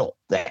pedal.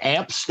 The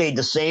amp stayed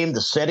the same. The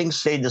settings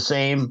stayed the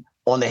same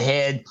on the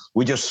head.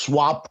 We just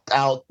swapped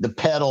out the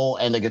pedal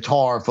and the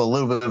guitar for a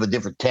little bit of a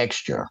different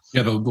texture.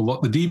 Yeah, the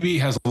DB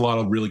has a lot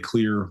of really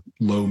clear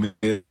low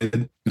mid.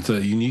 It's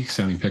a unique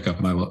sounding pickup,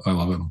 and I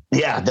love it.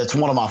 Yeah, that's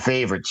one of my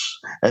favorites.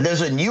 And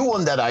there's a new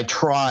one that I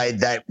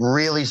tried that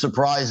really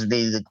surprised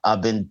me that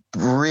I've been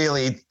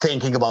really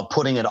thinking about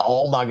putting in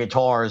all my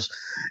guitars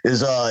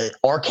is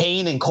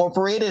Arcane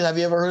Incorporated. Have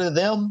you ever heard of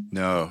them?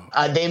 No.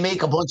 They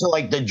make a bunch of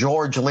like the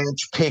George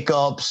Lynch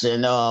pickups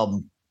and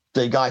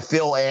the guy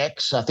Phil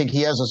X, I think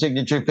he has a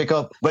signature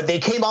pickup, but they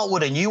came out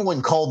with a new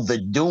one called the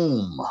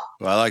Doom.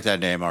 Well, I like that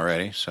name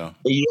already, so.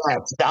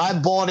 Yes, I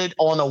bought it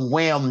on a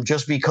whim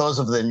just because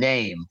of the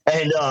name.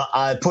 And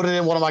I put it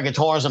in one of my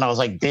guitars and I was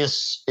like,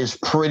 this is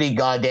pretty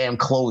goddamn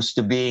close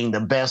to being the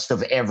best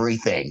of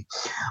everything.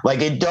 Like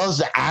it does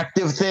the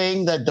active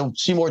thing that the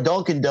Seymour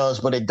Duncan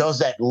does, but it does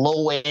that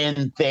low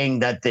end thing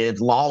that the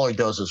Lawler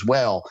does as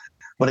well.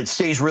 But it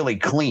stays really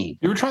clean.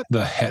 You ever tried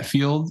the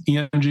Hetfield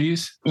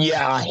EMGs?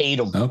 Yeah, I hate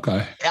them.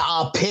 Okay.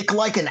 I'll pick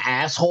like an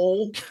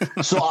asshole.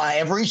 So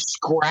every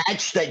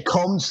scratch that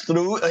comes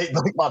through, like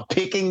my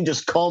picking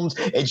just comes,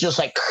 it's just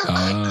like,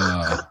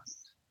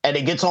 and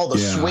it gets all the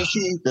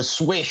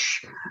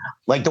swish.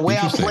 Like the way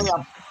I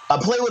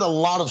play with a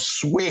lot of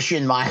swish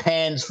in my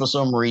hands for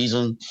some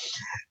reason.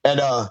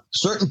 And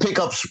certain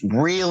pickups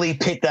really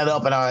pick that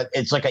up. And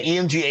it's like an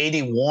EMG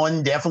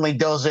 81 definitely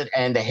does it.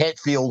 And the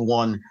Hetfield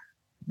one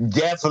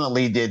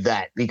definitely did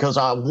that because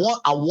I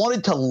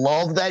wanted to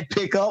love that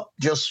pickup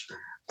just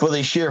for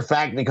the sheer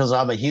fact because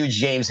I'm a huge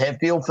James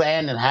Hetfield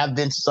fan and have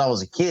been since I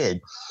was a kid.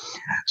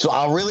 So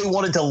I really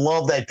wanted to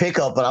love that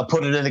pickup, but I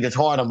put it in the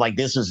guitar and I'm like,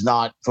 this is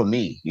not for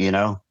me, you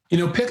know? You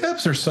know,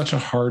 pickups are such a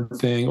hard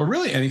thing, or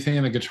really anything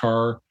in a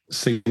guitar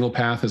signal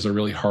path is a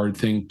really hard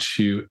thing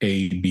to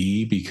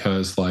A/B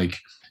because like,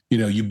 you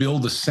know, you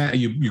build the sound,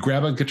 you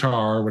grab a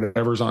guitar,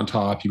 whatever's on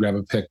top, you grab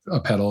a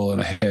pedal and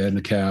a head and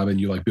a cab,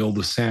 and you like build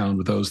the sound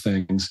with those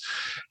things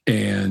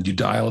and you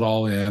dial it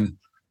all in.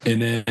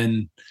 And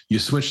then you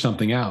switch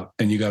something out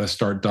and you got to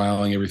start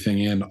dialing everything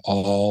in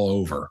all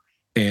over.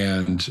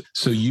 And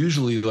so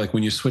usually like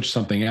when you switch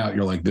something out,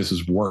 you're like, this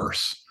is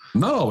worse.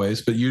 Not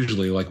always, but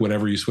usually like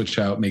whatever you switch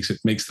out makes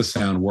the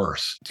sound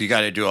worse. So you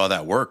got to do all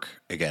that work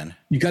again.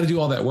 You got to do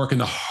all that work. And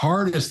the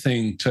hardest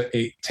thing to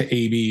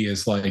A/B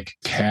is like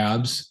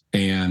cabs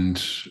and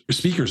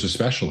speakers,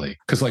 especially.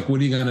 Because like,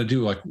 what are you going to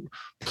do? Like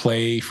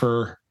play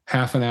for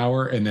half an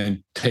hour and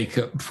then take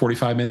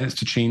 45 minutes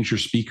to change your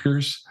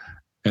speakers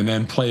and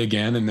then play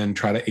again and then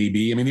try to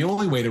A/B. I mean, the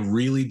only way to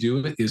really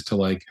do it is to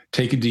like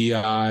take a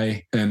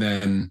DI and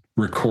then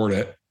record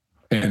it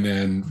and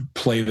then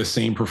play the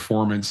same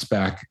performance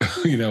back,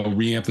 you know,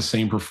 reamp the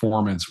same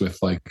performance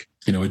with like,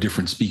 you know, a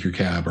different speaker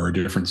cab or a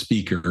different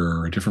speaker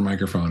or a different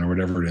microphone or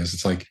whatever it is.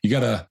 It's like, you got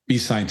to be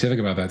scientific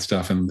about that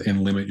stuff and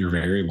limit your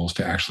variables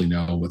to actually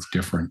know what's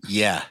different.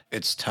 Yeah,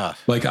 it's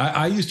tough. Like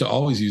I used to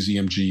always use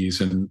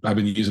EMGs and I've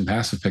been using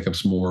passive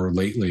pickups more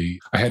lately.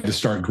 I had to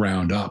start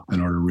ground up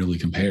in order to really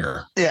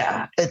compare.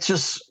 Yeah, it's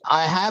just,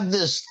 I have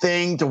this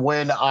thing to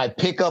when I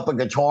pick up a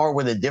guitar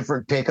with a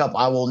different pickup,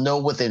 I will know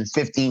within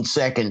 15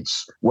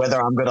 seconds whether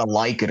I'm going to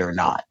like it or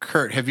not.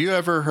 Kurt, have you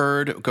ever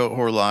heard Goat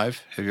Whore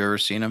live? Have you ever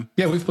seen him?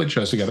 Yeah, we've played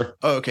shows together.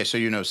 Oh, okay. So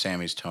you know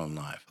Sammy's tone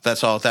live.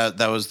 That's all. That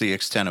was the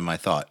extent of my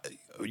thought.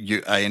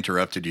 I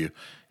interrupted you.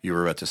 You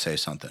were about to say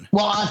something.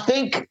 Well, I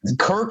think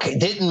Kirk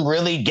didn't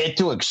really get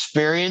to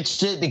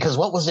experience it because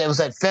what was that? It was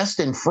that fest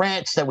in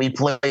France that we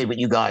played with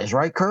you guys,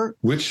 right, Kirk?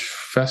 Which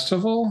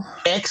festival?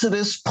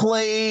 Exodus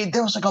played.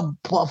 There was like a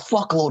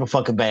fuckload of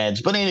fucking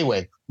bands. But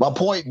anyway, my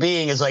point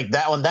being is like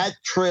that on that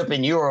trip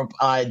in Europe,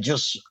 I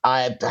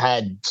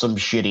had some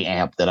shitty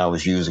amp that I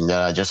was using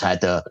that I just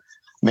had to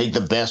make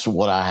the best of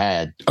what I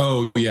had.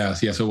 Oh,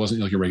 yes. So it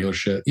wasn't like your regular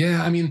shit.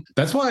 Yeah, I mean,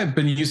 that's why I've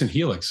been using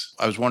Helix.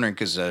 I was wondering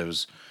because I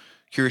was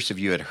curious if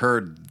you had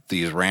heard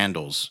these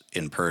Randalls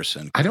in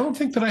person. I don't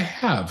think that I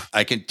have.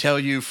 I can tell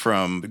you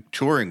from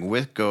touring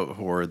with Goat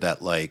Whore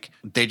that like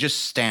they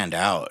just stand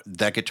out.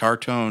 That guitar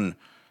tone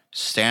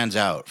stands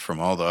out from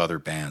all the other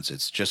bands.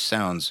 It's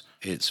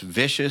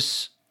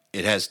vicious.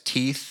 It has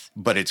teeth,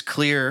 but it's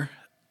clear.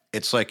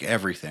 It's like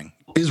everything.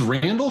 Is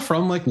Randall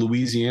from like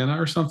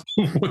Louisiana or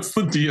something? What's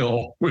the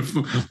deal with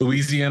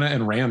Louisiana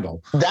and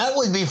Randall? That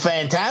would be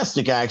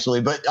fantastic,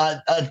 actually. But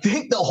I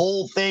think the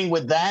whole thing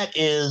with that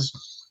is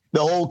the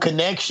whole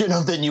connection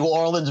of the New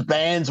Orleans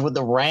bands with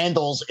the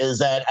Randalls is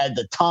that at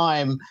the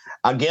time,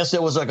 I guess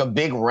there was like a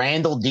big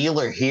Randall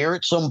dealer here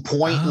at some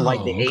point in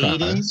like the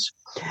 80s.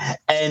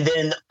 And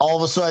then all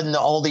of a sudden,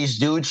 all these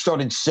dudes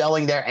started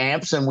selling their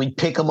amps, and we'd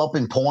pick them up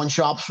in pawn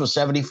shops for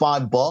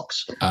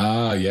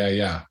 $75.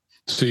 Yeah.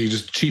 So you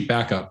just cheap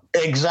backup.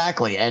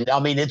 Exactly. And I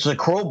mean, it's a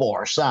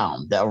crowbar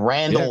sound. That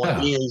Randall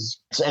is,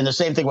 and the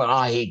same thing with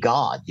I Hate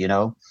God, you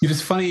know?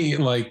 It's funny,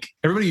 like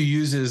everybody who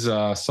uses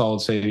solid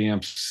state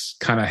amps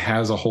kind of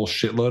has a whole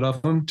shitload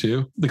of them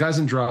too. The guys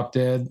in Drop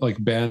Dead, like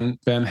Ben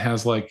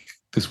has like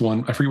this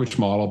one, I forget which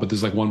model, but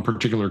there's like one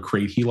particular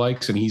crate he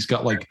likes, and he's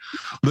got like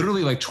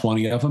literally like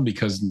 20 of them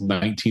because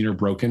 19 are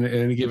broken at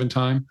any given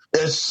time.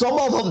 There's some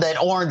of them that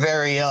aren't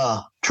very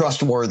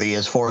trustworthy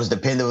as far as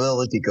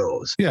dependability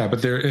goes. Yeah,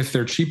 but if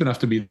they're cheap enough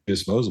to be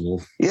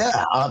disposable.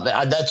 Yeah,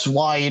 that's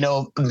why, you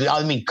know,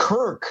 I mean,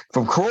 Kirk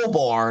from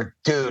Crowbar,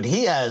 dude,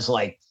 he has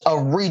like a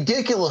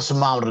ridiculous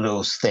amount of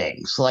those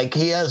things. Like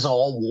he has a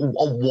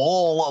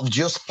wall of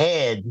just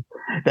head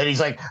that he's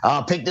like,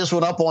 I'll pick this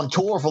one up on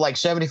tour for like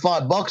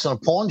 $75 in a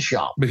pawn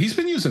shop. But he's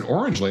been using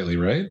orange lately,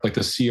 right? Like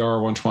the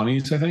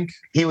CR120s, I think.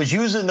 He was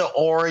using the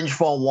orange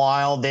for a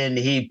while. Then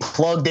he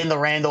plugged in the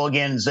Randall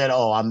again and said,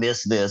 oh, I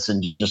missed this,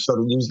 and just sort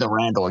of used the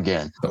Randall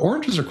again. The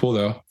oranges are cool,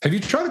 though. Have you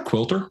tried a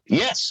Quilter?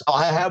 Yes,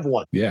 I have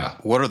one. Yeah.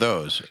 What are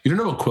those? You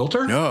don't know a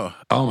Quilter? No.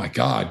 Oh, my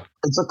God.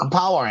 It's like a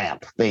power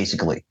amp,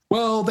 basically.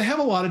 Well, they have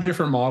a lot of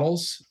different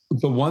models.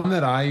 The one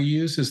that I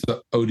use is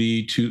the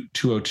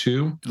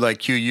OD202. Like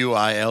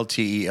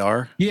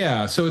QUILTER?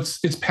 Yeah. So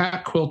it's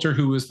Pat Quilter,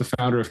 who is the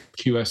founder of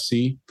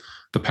QSC,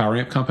 the power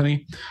amp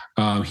company.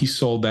 He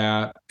sold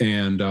that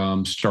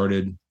and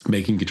started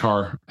making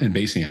guitar and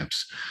bass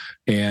amps.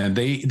 And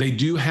they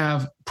do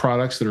have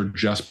products that are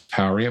just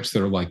power amps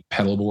that are like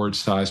pedal board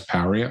sized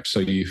power amps.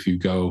 So if you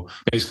go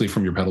basically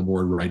from your pedal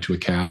board right to a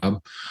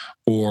cab,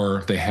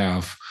 or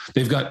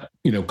they've got,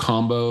 you know,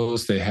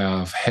 combos, they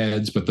have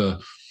heads, but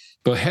the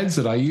heads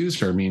that I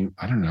use are, I mean,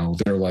 I don't know,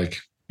 they're like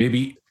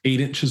maybe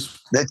 8 inches.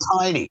 They're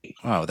tiny.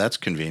 Wow, that's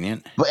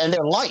convenient. And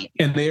they're light.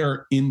 And they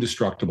are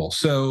indestructible.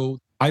 So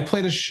I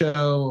played a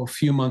show a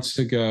few months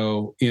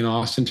ago in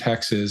Austin,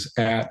 Texas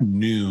at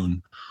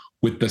noon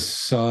with the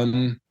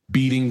sun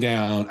beating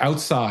down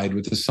outside,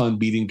 with the sun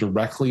beating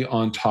directly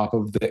on top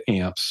of the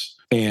amps,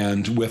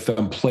 and with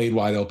them played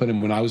wide open.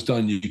 And when I was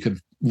done, you could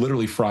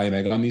literally fry an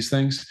egg on these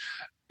things,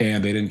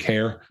 and they didn't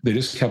care. They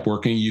just kept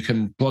working. You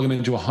can plug them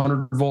into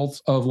 100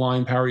 volts of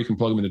line power. You can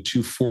plug them into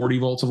 240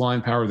 volts of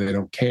line power. They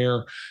don't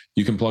care.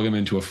 You can plug them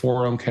into a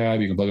 4-ohm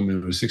cab. You can plug them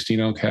into a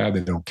 16-ohm cab.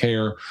 They don't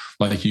care.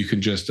 Like, you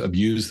can just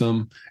abuse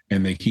them,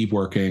 and they keep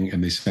working,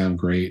 and they sound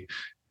great.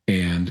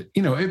 And,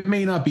 you know, it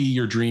may not be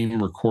your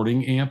dream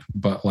recording amp,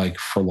 but like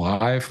for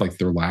live, like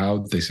they're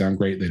loud, they sound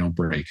great, they don't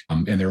break,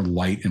 and they're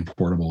light and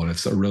portable, and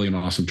it's really an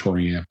awesome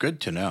touring amp.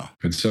 Good to know.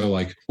 And so,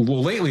 like,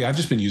 well, lately I've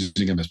just been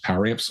using them as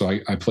power amps. So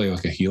I play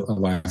like a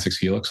Line 6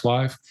 Helix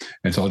live,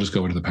 and so I'll just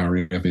go into the power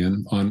amp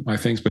in on my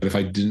things. But if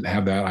I didn't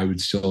have that, I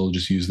would still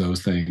just use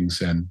those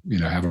things and, you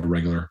know, have a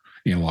regular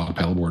analog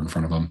pedal board in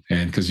front of them.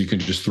 And because you can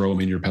just throw them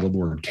in your pedal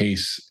board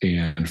case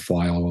and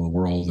fly all over the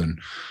world, and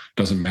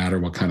doesn't matter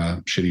what kind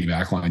of shitty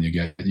backline you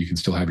get, you can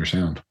still have your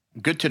sound.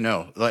 Good to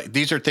know. Like,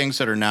 these are things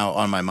that are now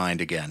on my mind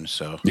again.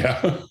 So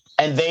yeah.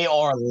 And they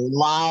are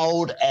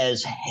loud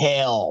as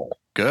hell.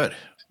 Good.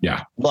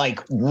 Yeah.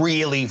 Like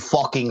really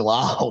fucking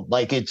loud.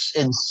 Like, it's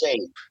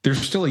insane. They're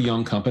still a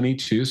young company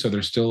too. So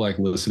they're still like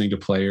listening to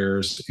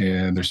players,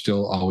 and they're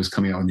still always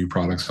coming out with new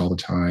products all the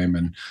time.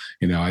 And,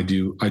 you know, I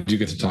do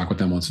get to talk with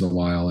them once in a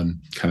while and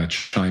kind of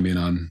chime in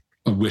on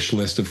a wish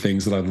list of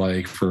things that I'd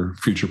like for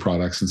future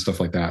products and stuff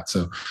like that.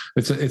 So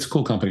it's a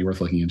cool company worth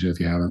looking into if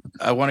you haven't.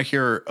 I want to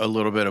hear a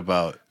little bit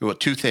about, well,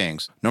 two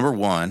things. Number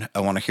one,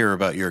 I want to hear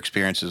about your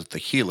experiences with the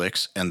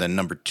Helix. And then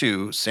number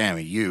two,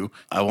 Sammy,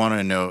 I want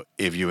to know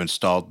if you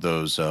installed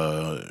those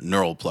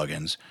neural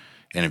plugins,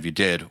 and if you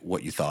did,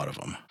 what you thought of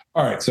them.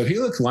 All right. So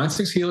Line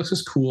 6 Helix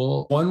is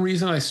cool. One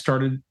reason I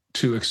started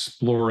to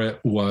explore it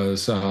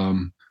was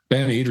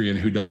Ben Adrian,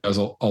 who does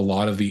a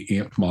lot of the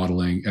amp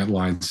modeling at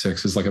Line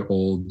 6, is like an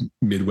old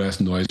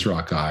Midwest noise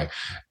rock guy.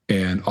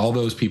 And all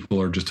those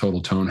people are just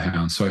total tone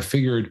hounds. So I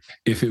figured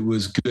if it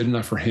was good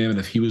enough for him and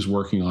if he was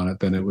working on it,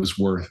 then it's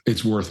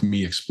worth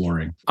me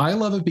exploring. I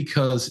love it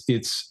because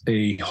it's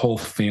a whole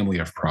family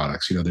of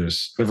products. You know,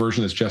 there's a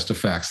version that's just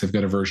effects. They've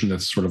got a version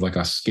that's sort of like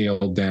a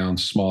scaled down,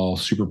 small,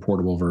 super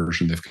portable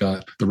version. They've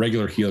got the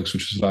regular Helix,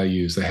 which is what I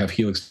use. They have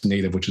Helix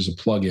Native, which is a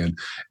plugin,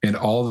 and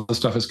all of the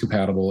stuff is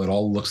compatible. It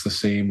all looks the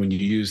same. When you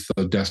use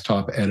the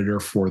desktop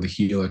editor for the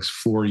Helix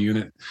floor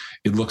unit,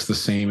 it looks the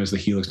same as the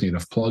Helix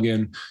Native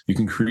plugin. You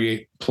can create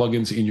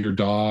plugins in your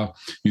DAW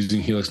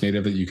using Helix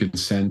Native that you can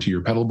send to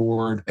your pedal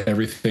board.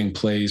 Everything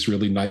plays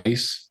really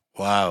nice.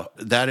 Wow.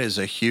 That is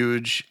a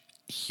huge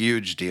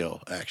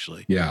deal,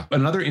 actually. Yeah.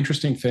 Another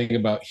interesting thing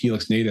about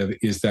Helix Native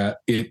is that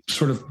it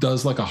sort of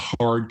does like a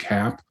hard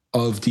cap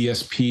of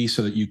DSP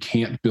so that you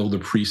can't build a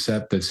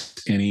preset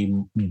that's any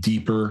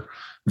deeper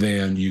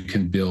than you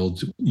can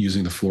build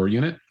using the floor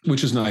unit,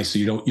 which is nice. So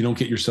you don't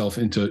get yourself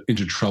into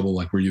trouble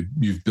like where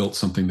you've built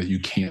something that you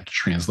can't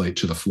translate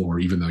to the floor,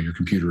 even though your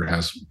computer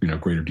has, you know,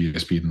 greater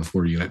DSP than the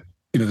floor unit.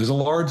 there's a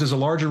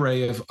large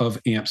array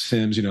of amp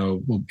sims,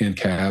 and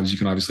cabs. You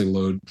can obviously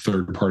load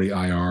third-party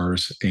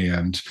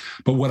IRs,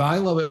 but what I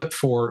love it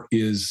for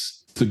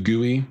is the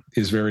GUI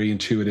is very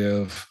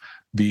intuitive.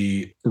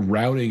 The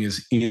routing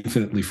is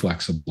infinitely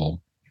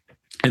flexible.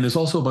 And there's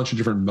also a bunch of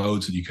different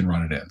modes that you can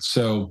run it in.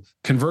 So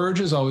Converge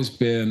has always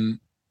been,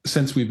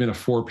 since we've been a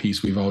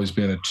 4-piece, we've always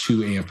been a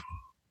 2-amp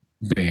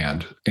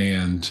band.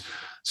 And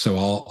so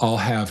I'll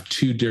have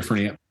 2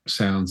 different amp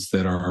sounds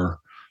that are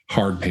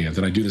hard pans,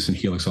 and I do this in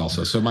Helix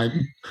also. So my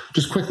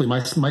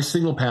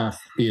signal path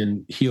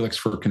in Helix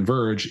for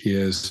Converge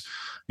is,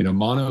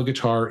 mono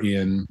guitar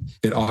in,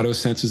 it auto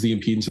senses the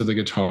impedance of the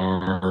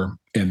guitar,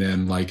 and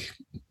then like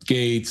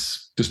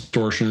gates,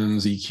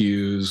 distortions,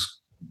 EQs,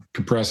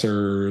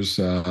 compressors,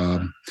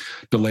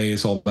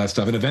 delays, all that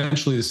stuff. And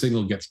eventually the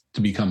signal gets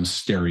to become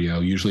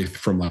stereo, usually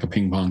from like a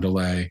ping pong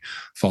delay,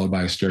 followed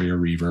by a stereo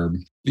reverb.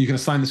 You can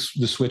assign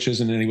the switches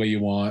in any way you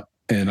want.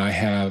 And I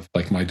have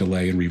like my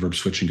delay and reverb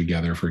switching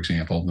together, for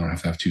example. I don't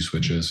have to have 2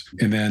 switches.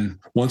 And then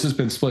once it's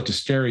been split to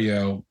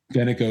stereo,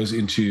 then it goes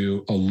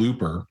into a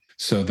looper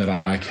so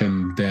that I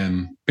can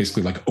then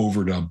basically like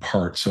overdub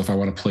parts. So if I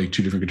want to play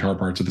 2 different guitar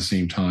parts at the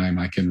same time,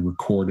 I can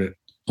record it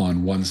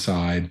on one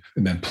side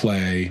and then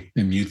play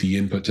and mute the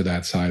input to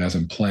that side as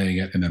I'm playing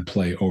it, and then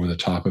play over the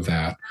top of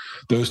that.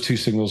 Those 2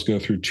 signals go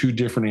through 2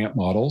 different amp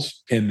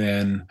models and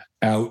then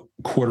out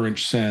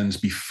 1/4-inch sends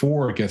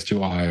before it gets to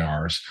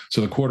IRs.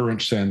 So the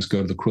 1/4-inch sends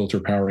go to the Quilter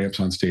power amps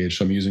on stage.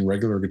 So I'm using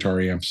regular guitar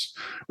amps,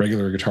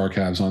 regular guitar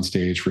cabs on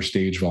stage for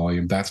stage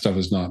volume. That stuff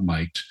is not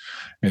mic'd.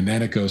 And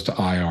then it goes to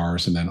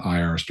IRs, and then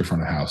IRs to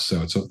front of house. So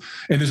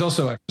and there's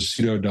also a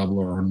pseudo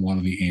doubler on one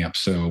of the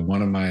amps. So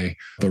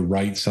the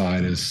right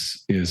side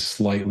is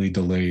slightly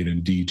delayed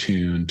and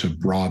detuned to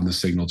broaden the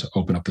signal to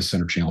open up the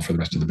center channel for the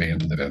rest of the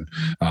band to live in.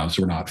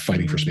 So we're not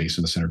fighting for space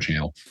in the center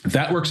channel.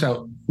 That works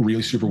out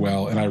really super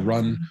well. And I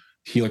run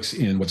Helix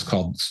in what's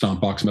called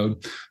Stompbox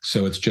mode.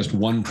 So it's just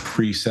one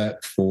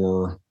preset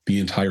for the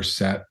entire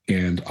set,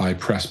 and I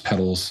press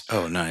pedals.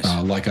 Oh, nice.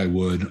 Like I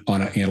would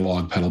on an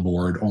analog pedal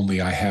board. Only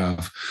I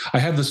have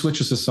the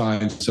switches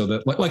assigned so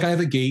that like I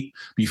have a gate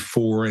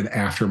before and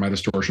after my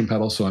distortion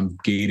pedal. So I'm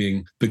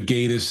gating. The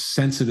gate is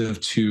sensitive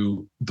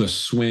to the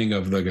swing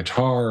of the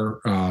guitar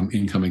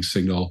incoming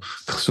signal.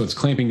 So it's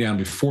clamping down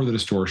before the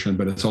distortion,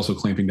 but it's also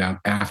clamping down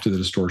after the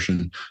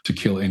distortion to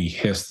kill any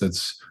hiss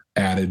that's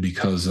added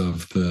because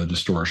of the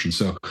distortion.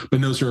 So, but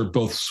those are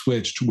both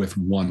switched with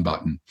one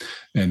button.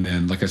 And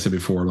then, like I said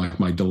before, like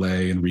my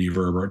delay and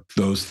reverb,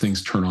 those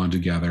things turn on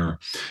together.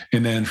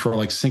 And then for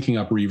like syncing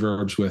up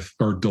reverbs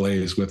or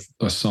delays with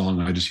a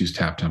song, I just use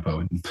tap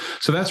tempo. And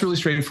so that's really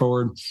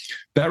straightforward.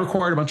 That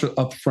required a bunch of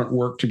upfront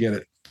work to get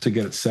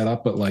it set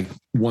up, but like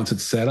once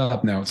it's set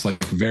up, now it's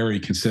like very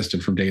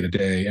consistent from day to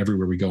day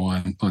everywhere we go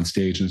on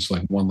stage, and it's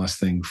like one less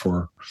thing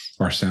for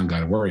our sound guy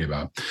to worry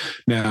about.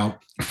 Now,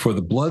 for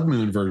the Blood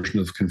Moon version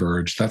of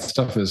Converge, that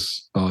stuff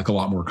is like a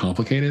lot more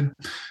complicated,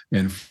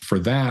 and for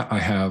that I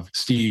have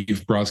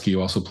Steve Brodsky,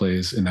 who also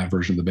plays in that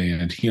version of the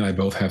band. He and I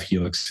both have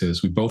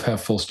Helixes. We both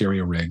have full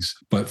stereo rigs,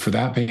 but for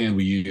that band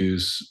we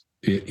use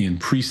it in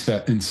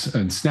preset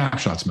and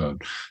snapshots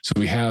mode. So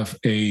we have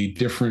a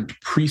different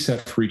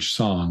preset for each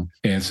song.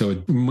 And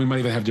so we might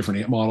even have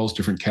different amp models,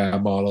 different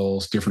cab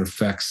models, different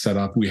effects set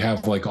up. We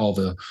have like all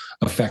the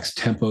effects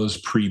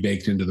tempos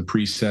pre-baked into the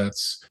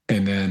presets.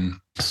 And then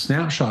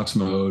snapshots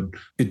mode,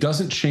 it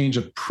doesn't change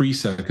a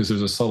preset because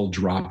there's a subtle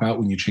dropout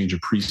when you change a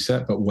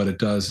preset, but what it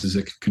does is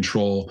it can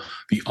control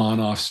the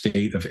on-off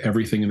state of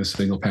everything in the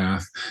signal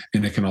path,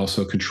 and it can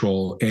also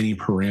control any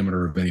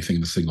parameter of anything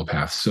in the signal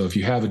path. So if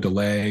you have a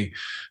delay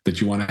that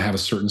you want to have a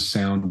certain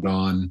sound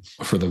on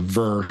for the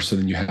verse,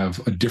 and then you have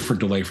a different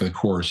delay for the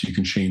chorus, you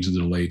can change the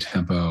delay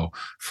tempo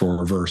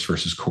for verse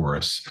versus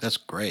chorus. That's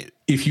great.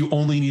 If you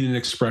only need an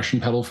expression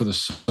pedal for the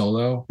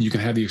solo, you can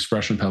have the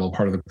expression pedal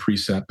part of the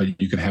preset, but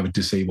you can have it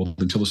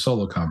disabled until the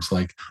solo comes.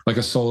 Like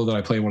a solo that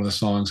I play in one of the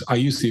songs, I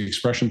use the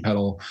expression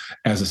pedal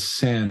as a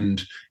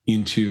send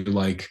into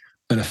like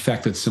an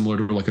effect that's similar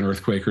to like an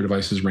Earthquake or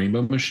Device's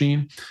Rainbow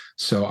Machine.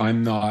 So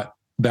I'm not,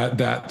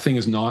 that thing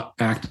is not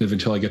active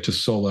until I get to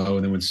solo.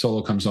 And then when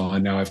solo comes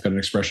on, now I've got an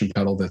expression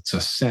pedal that's a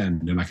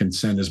send, and I can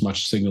send as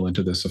much signal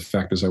into this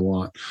effect as I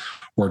want,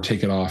 or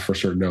take it off for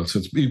certain notes. So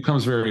it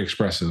becomes very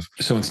expressive.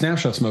 So in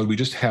snapshots mode, we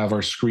just have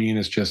our screen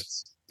as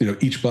just,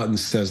 each button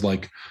says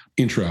like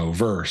intro,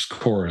 verse,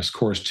 chorus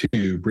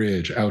 2,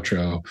 bridge,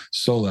 outro,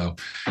 solo.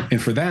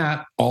 And for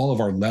that, all of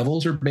our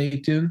levels are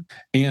baked in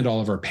and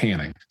all of our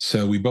panning.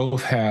 So we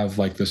both have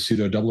like the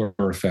pseudo doubler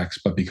effects,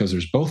 but because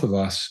there's both of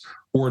us,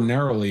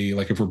 ordinarily,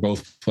 like if we're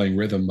both playing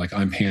rhythm, like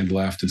I'm panned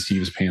left and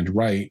Steve is panned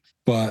right.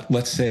 But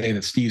let's say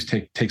that Steve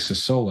takes a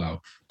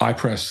solo. I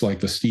press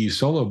like the Steve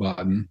solo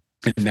button,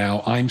 and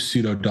now I'm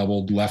pseudo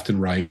doubled left and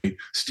right.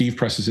 Steve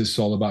presses his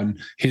solo button,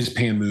 his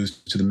pan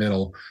moves to the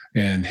middle,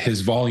 and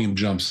his volume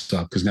jumps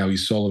up because now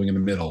he's soloing in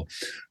the middle.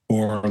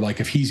 Or like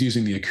if he's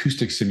using the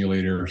acoustic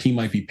simulator, he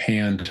might be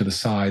panned to the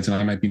sides, and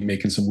I might be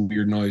making some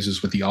weird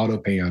noises with the auto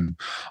pan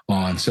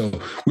on. So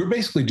we're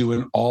basically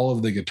doing all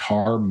of the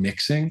guitar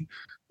mixing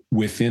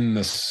within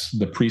the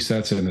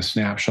presets and the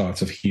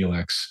snapshots of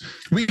Helix.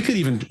 We could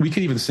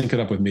even sync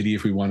it up with MIDI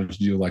if we wanted to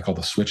do like all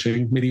the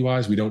switching MIDI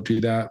wise. We don't do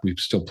that. We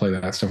still play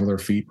that stuff with our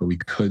feet, but we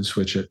could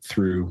switch it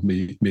through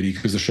MIDI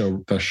because the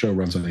show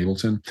runs on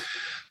Ableton.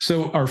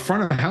 So our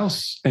front of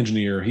house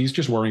engineer, he's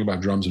just worrying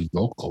about drums and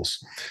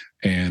vocals,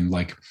 and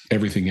like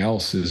everything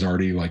else is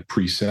already like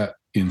preset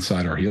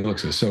inside our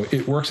Helixes. So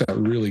it works out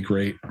really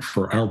great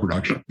for our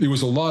production. It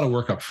was a lot of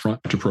work up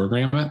front to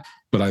program it,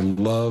 but I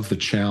love the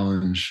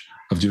challenge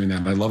of doing that.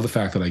 And I love the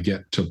fact that I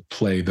get to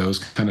play those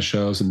kind of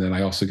shows. And then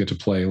I also get to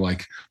play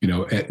like,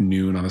 at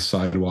noon on a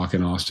sidewalk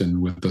in Austin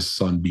with the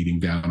sun beating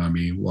down on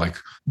me, like,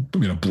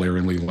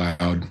 blaringly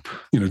loud.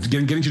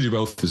 Getting to do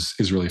both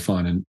is really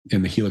fun.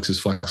 And the Helix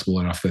is flexible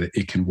enough that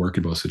it can work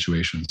in both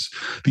situations.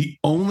 The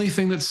only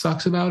thing that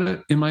sucks about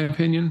it, in my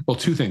opinion, well,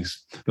 two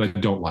things that I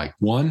don't like.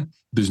 One,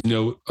 there's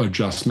no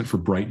adjustment for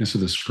brightness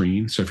of the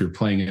screen. So if you're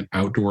playing an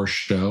outdoor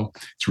show,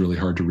 it's really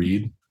hard to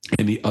read.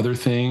 And the other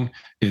thing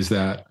is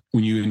that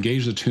when you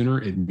engage the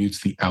tuner, it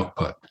mutes the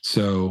output.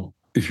 So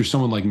if you're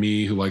someone like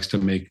me who likes to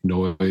make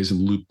noise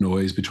and loop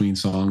noise between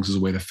songs as a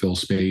way to fill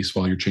space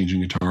while you're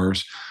changing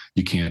guitars,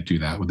 you can't do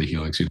that with the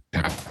Helix. You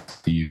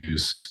have to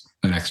use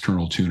an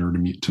external tuner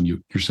to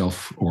mute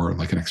yourself, or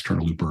like an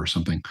external looper or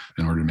something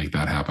in order to make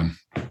that happen.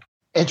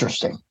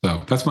 Interesting.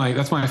 So that's my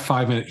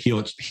 5-minute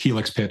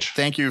Helix pitch.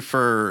 Thank you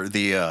for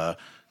the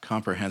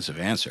comprehensive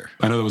answer.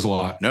 I know that was a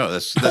lot. No,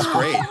 that's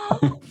great.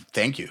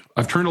 Thank you.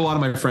 I've turned a lot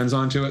of my friends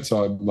onto it,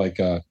 so I'm like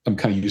I'm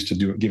kind of used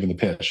to giving the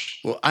pitch.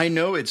 Well, I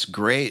know it's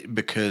great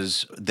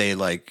because they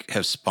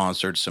have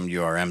sponsored some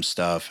URM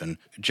stuff, and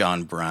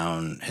John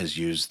Brown has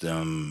used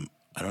them.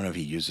 I don't know if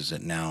he uses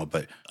it now,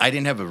 but I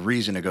didn't have a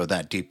reason to go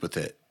that deep with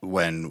it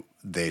when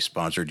they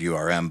sponsored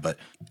URM, but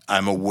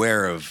I'm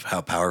aware of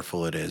how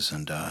powerful it is,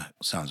 and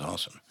sounds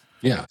awesome.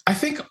 Yeah, I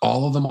think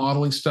all of the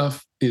modeling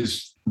stuff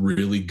is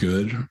really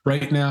good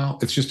right now.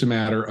 It's just a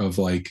matter of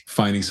like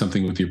finding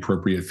something with the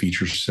appropriate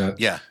feature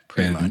set,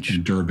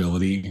 and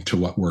durability to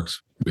what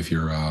works with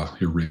your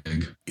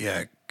rig.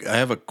 Yeah, I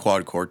have a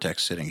Quad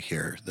Cortex sitting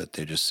here that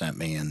they just sent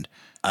me, and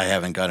I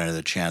haven't gotten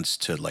the chance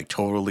to like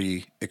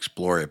totally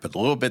explore it, but the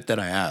little bit that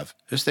I have,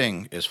 this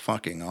thing is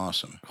fucking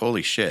awesome.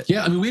 Holy shit.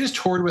 Yeah, I mean, we just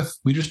toured with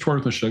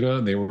Meshuggah,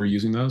 and they were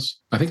using those.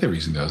 I think they were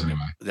using those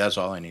anyway. That's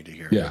all I need to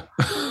hear. Yeah.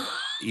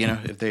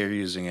 If they are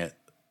using it,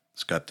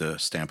 it's got the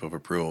stamp of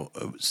approval.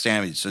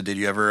 Sammy, so did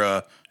you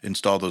ever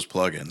install those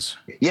plugins?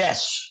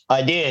 Yes,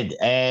 I did.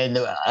 And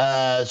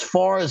as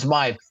far as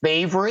my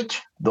favorite,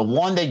 the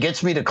one that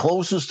gets me the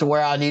closest to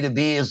where I need to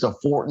be is the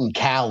Fortin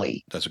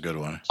Cali. That's a good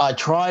one. I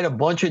tried a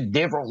bunch of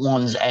different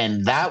ones,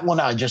 and that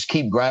one I just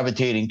keep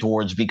gravitating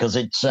towards because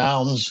it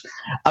sounds,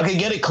 I could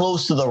get it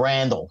close to the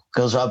Randall,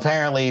 because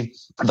apparently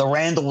the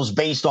Randall was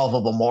based off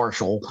of a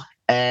Marshall,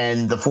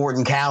 and the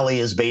Fortin Cali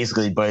is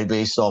basically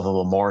based off of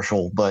a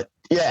Marshall. But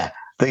yeah,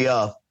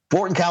 the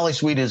Fortin Cali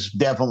suite is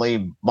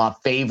definitely my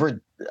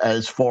favorite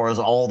as far as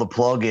all the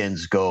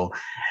plugins go.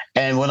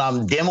 And when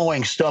I'm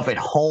demoing stuff at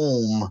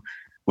home,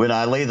 when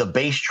I lay the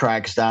bass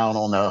tracks down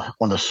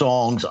on the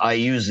songs, I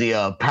use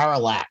the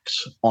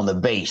parallax on the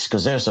bass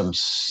because there's some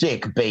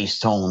sick bass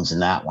tones in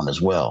that one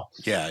as well.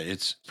 Yeah,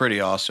 it's pretty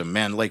awesome,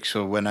 man. Like,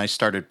 so when I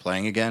started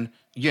playing again,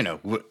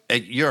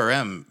 at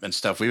URM and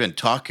stuff, we've been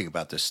talking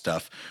about this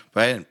stuff,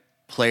 but I hadn't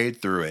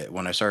played through it.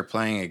 When I started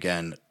playing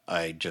again,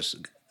 I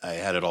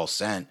had it all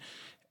sent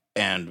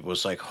and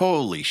was like,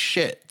 holy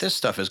shit, this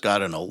stuff has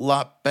gotten a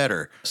lot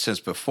better since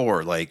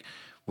before. Like,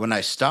 when I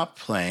stopped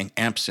playing,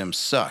 Amp Sim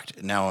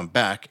sucked. Now I'm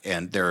back,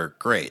 and they're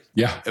great.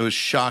 Yeah. It was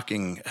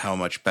shocking how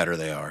much better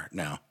they are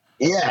now.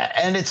 Yeah,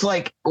 and it's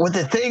like with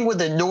the thing with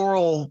the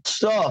neural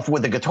stuff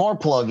with the guitar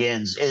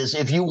plugins is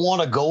if you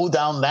want to go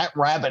down that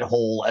rabbit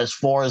hole as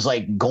far as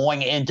like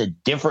going into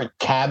different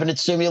cabinet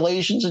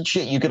simulations and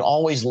shit, you can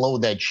always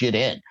load that shit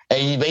in.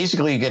 And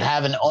you could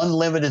have an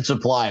unlimited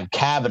supply of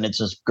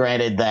cabinets, as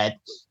granted that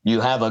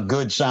you have a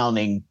good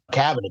sounding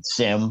cabinet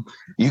sim.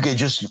 You could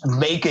just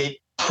make it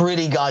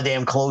pretty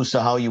goddamn close to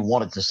how you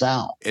want it to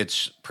sound.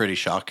 It's pretty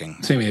shocking.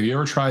 Sammy, have you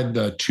ever tried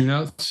the Two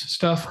Notes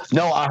stuff?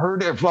 No, I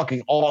heard they're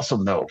fucking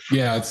awesome though.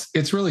 Yeah,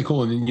 it's really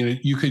cool, and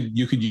you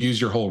could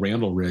use your whole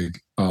Randall rig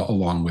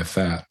along with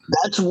that.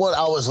 That's what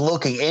I was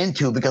looking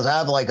into because I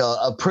have like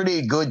a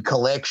pretty good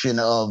collection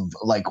of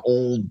like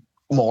old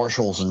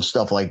Marshalls and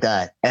stuff like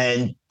that,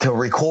 and to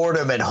record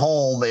them at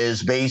home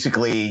is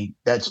basically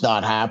that's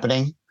not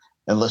happening.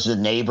 Unless the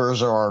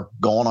neighbors are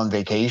going on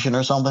vacation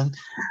or something.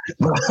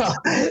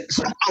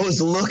 So I was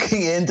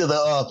looking into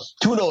the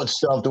two-note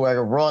stuff to where I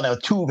could run a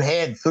tube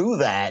head through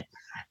that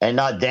and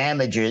not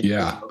damage it.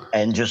 Yeah.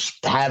 And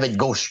just have it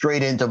go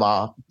straight into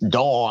my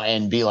DAW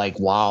and be like,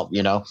 wow,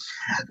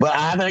 But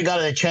I haven't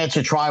gotten a chance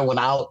to try one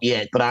out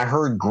yet, but I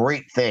heard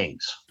great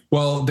things.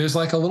 Well, there's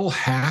like a little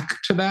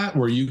hack to that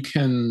where you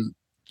can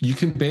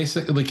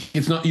basically, like,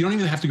 it's not, you don't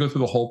even have to go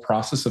through the whole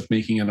process of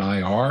making an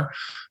IR,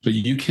 but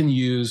you can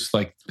use,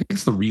 like, I think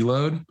it's the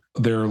Reload.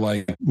 They're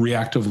like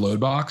reactive load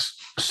box.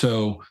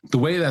 So the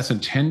way that's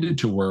intended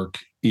to work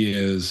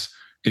is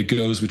it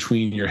goes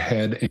between your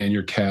head and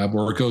your cab,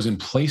 or it goes in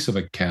place of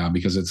a cab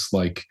because it's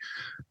like,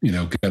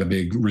 got a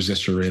big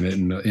resistor in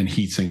it and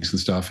heat sinks and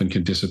stuff, and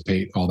can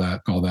dissipate all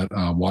that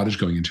wattage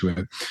going into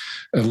it.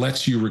 It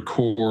lets you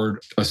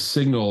record a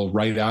signal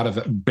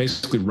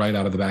basically right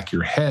out of the back of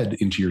your head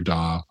into your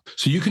DAW.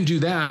 So you can do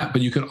that,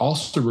 but you can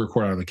also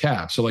record out of the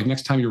cab. So like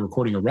next time you're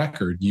recording a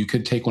record, you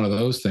could take one of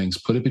those things,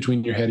 put it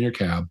between your head and your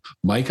cab,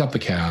 mic up the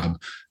cab,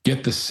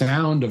 get the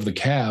sound of the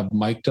cab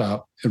mic'd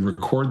up and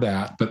record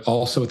that, but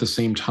also at the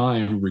same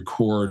time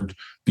record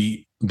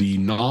the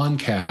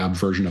non-cab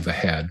version of the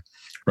head.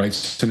 Right.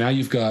 So now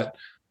you've got,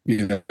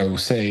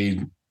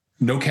 say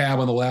no cab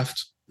on the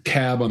left,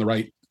 cab on the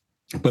right,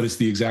 but it's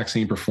the exact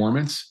same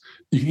performance.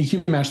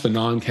 You can match the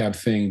non-cab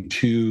thing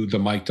to the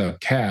mic'd up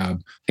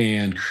cab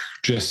and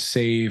just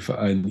save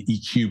an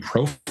EQ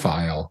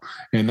profile.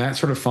 And that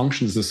sort of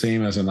functions the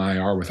same as an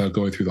IR without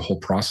going through the whole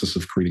process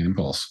of creating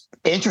impulse.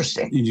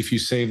 Interesting. And if you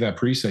save that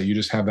preset, you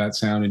just have that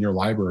sound in your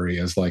library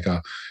as like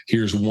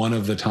here's one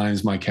of the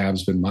times my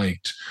cab's been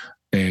mic'd.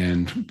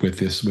 And with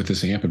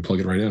this amp, and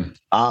plug it right in.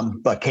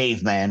 I'm a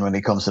caveman when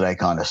it comes to that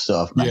kind of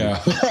stuff, man. Yeah.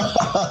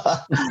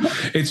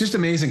 It's just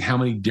amazing how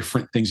many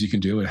different things you can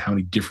do and how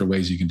many different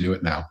ways you can do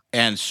it now.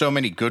 And so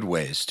many good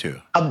ways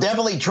too. I'm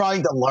definitely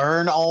trying to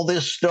learn all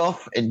this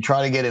stuff and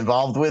try to get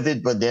involved with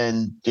it. But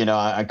then,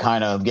 I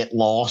kind of get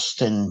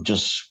lost and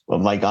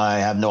I'm like, I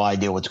have no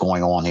idea what's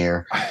going on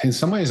here. In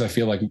some ways, I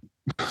feel like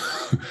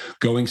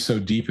going so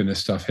deep in this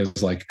stuff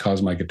has like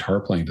caused my guitar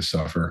playing to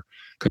suffer,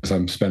 because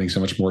I'm spending so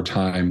much more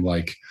time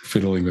like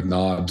fiddling with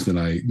knobs than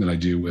I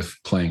do with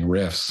playing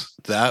riffs.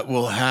 That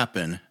will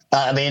happen.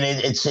 I mean,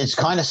 it's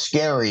kind of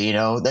scary,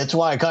 That's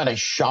why I kind of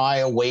shy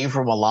away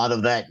from a lot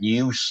of that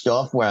new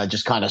stuff, where I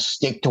just kind of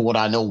stick to what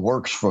I know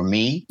works for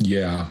me.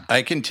 Yeah.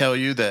 I can tell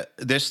you that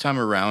this time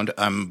around,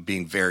 I'm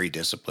being very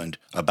disciplined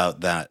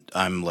about that.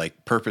 I'm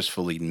like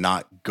purposefully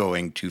not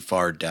going too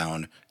far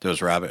down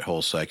those rabbit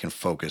holes so I can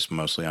focus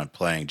mostly on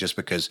playing, just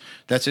because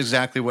that's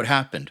exactly what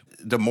happened.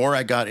 The more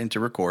I got into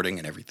recording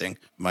and everything,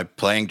 my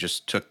playing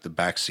just took the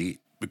back seat,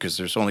 because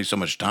there's only so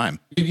much time.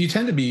 You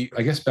tend to be,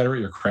 I guess, better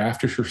at your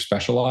craft if you're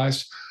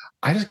specialized.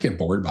 I just get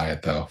bored by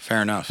it, though.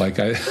 Fair enough. Like,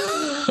 I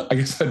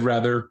guess I'd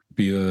rather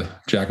be a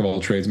jack of all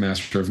trades,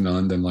 master of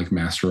none, than like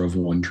master of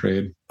one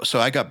trade. So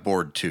I got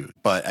bored too.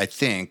 But I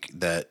think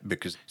that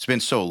because it's been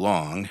so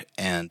long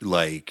and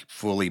like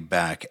fully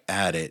back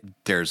at it,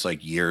 there's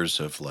like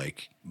years of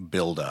like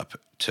build up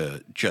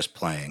to just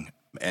playing,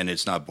 and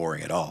it's not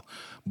boring at all.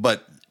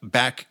 But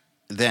back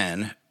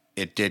then,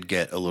 it did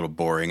get a little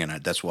boring,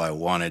 and that's why I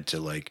wanted to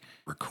like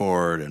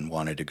record and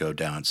wanted to go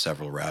down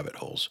several rabbit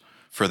holes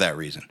for that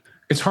reason.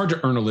 It's hard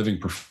to earn a living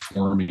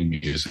performing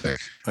music.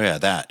 Oh yeah,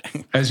 that.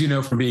 As you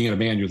know, from being in a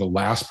band, you're the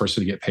last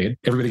person to get paid.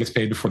 Everybody gets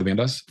paid before the band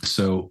does.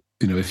 So,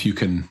 if you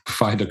can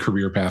find a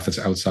career path that's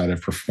outside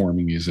of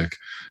performing music,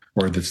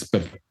 or that's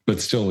but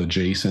still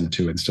adjacent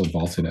to it and still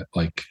involved in it,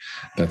 like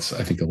that's,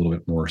 I think, a little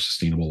bit more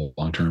sustainable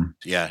long term.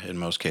 Yeah, in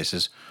most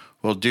cases.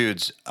 Well,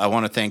 dudes, I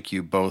want to thank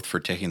you both for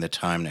taking the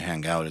time to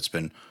hang out. It's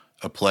been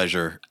a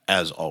pleasure,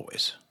 as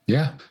always.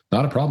 Yeah,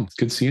 not a problem.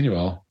 Good seeing you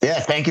all. Yeah,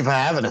 thank you for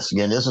having us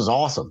again. This is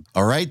awesome.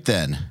 All right,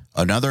 then.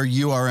 Another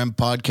URM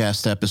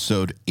podcast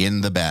episode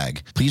in the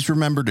bag. Please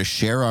remember to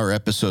share our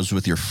episodes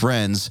with your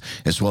friends,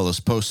 as well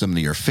as post them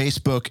to your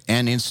Facebook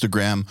and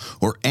Instagram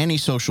or any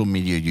social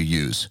media you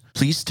use.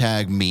 Please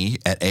tag me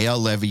at AL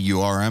Levy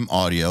URM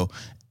Audio,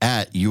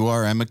 at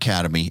URM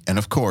Academy, and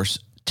of course,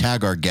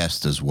 tag our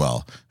guests as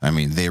well. I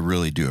mean, they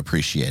really do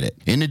appreciate it.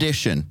 In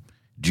addition,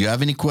 do you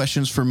have any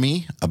questions for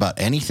me about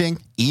anything?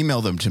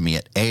 Email them to me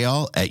at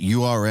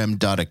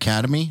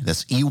ayal@urm.academy.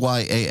 That's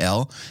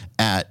EYAL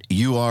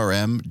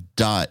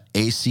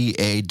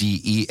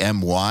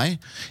 @urm.academy,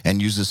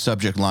 and use the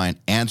subject line,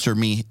 Answer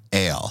Me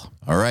AL.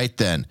 All right,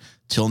 then.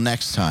 Till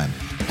next time,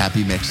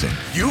 happy mixing.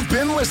 You've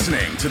been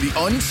listening to the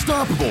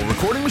Unstoppable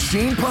Recording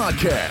Machine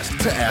podcast.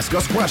 To ask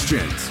us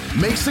questions,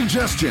 make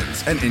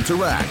suggestions, and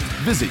interact,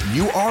 visit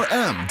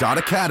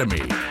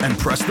urm.academy and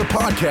press the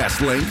podcast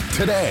link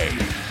today.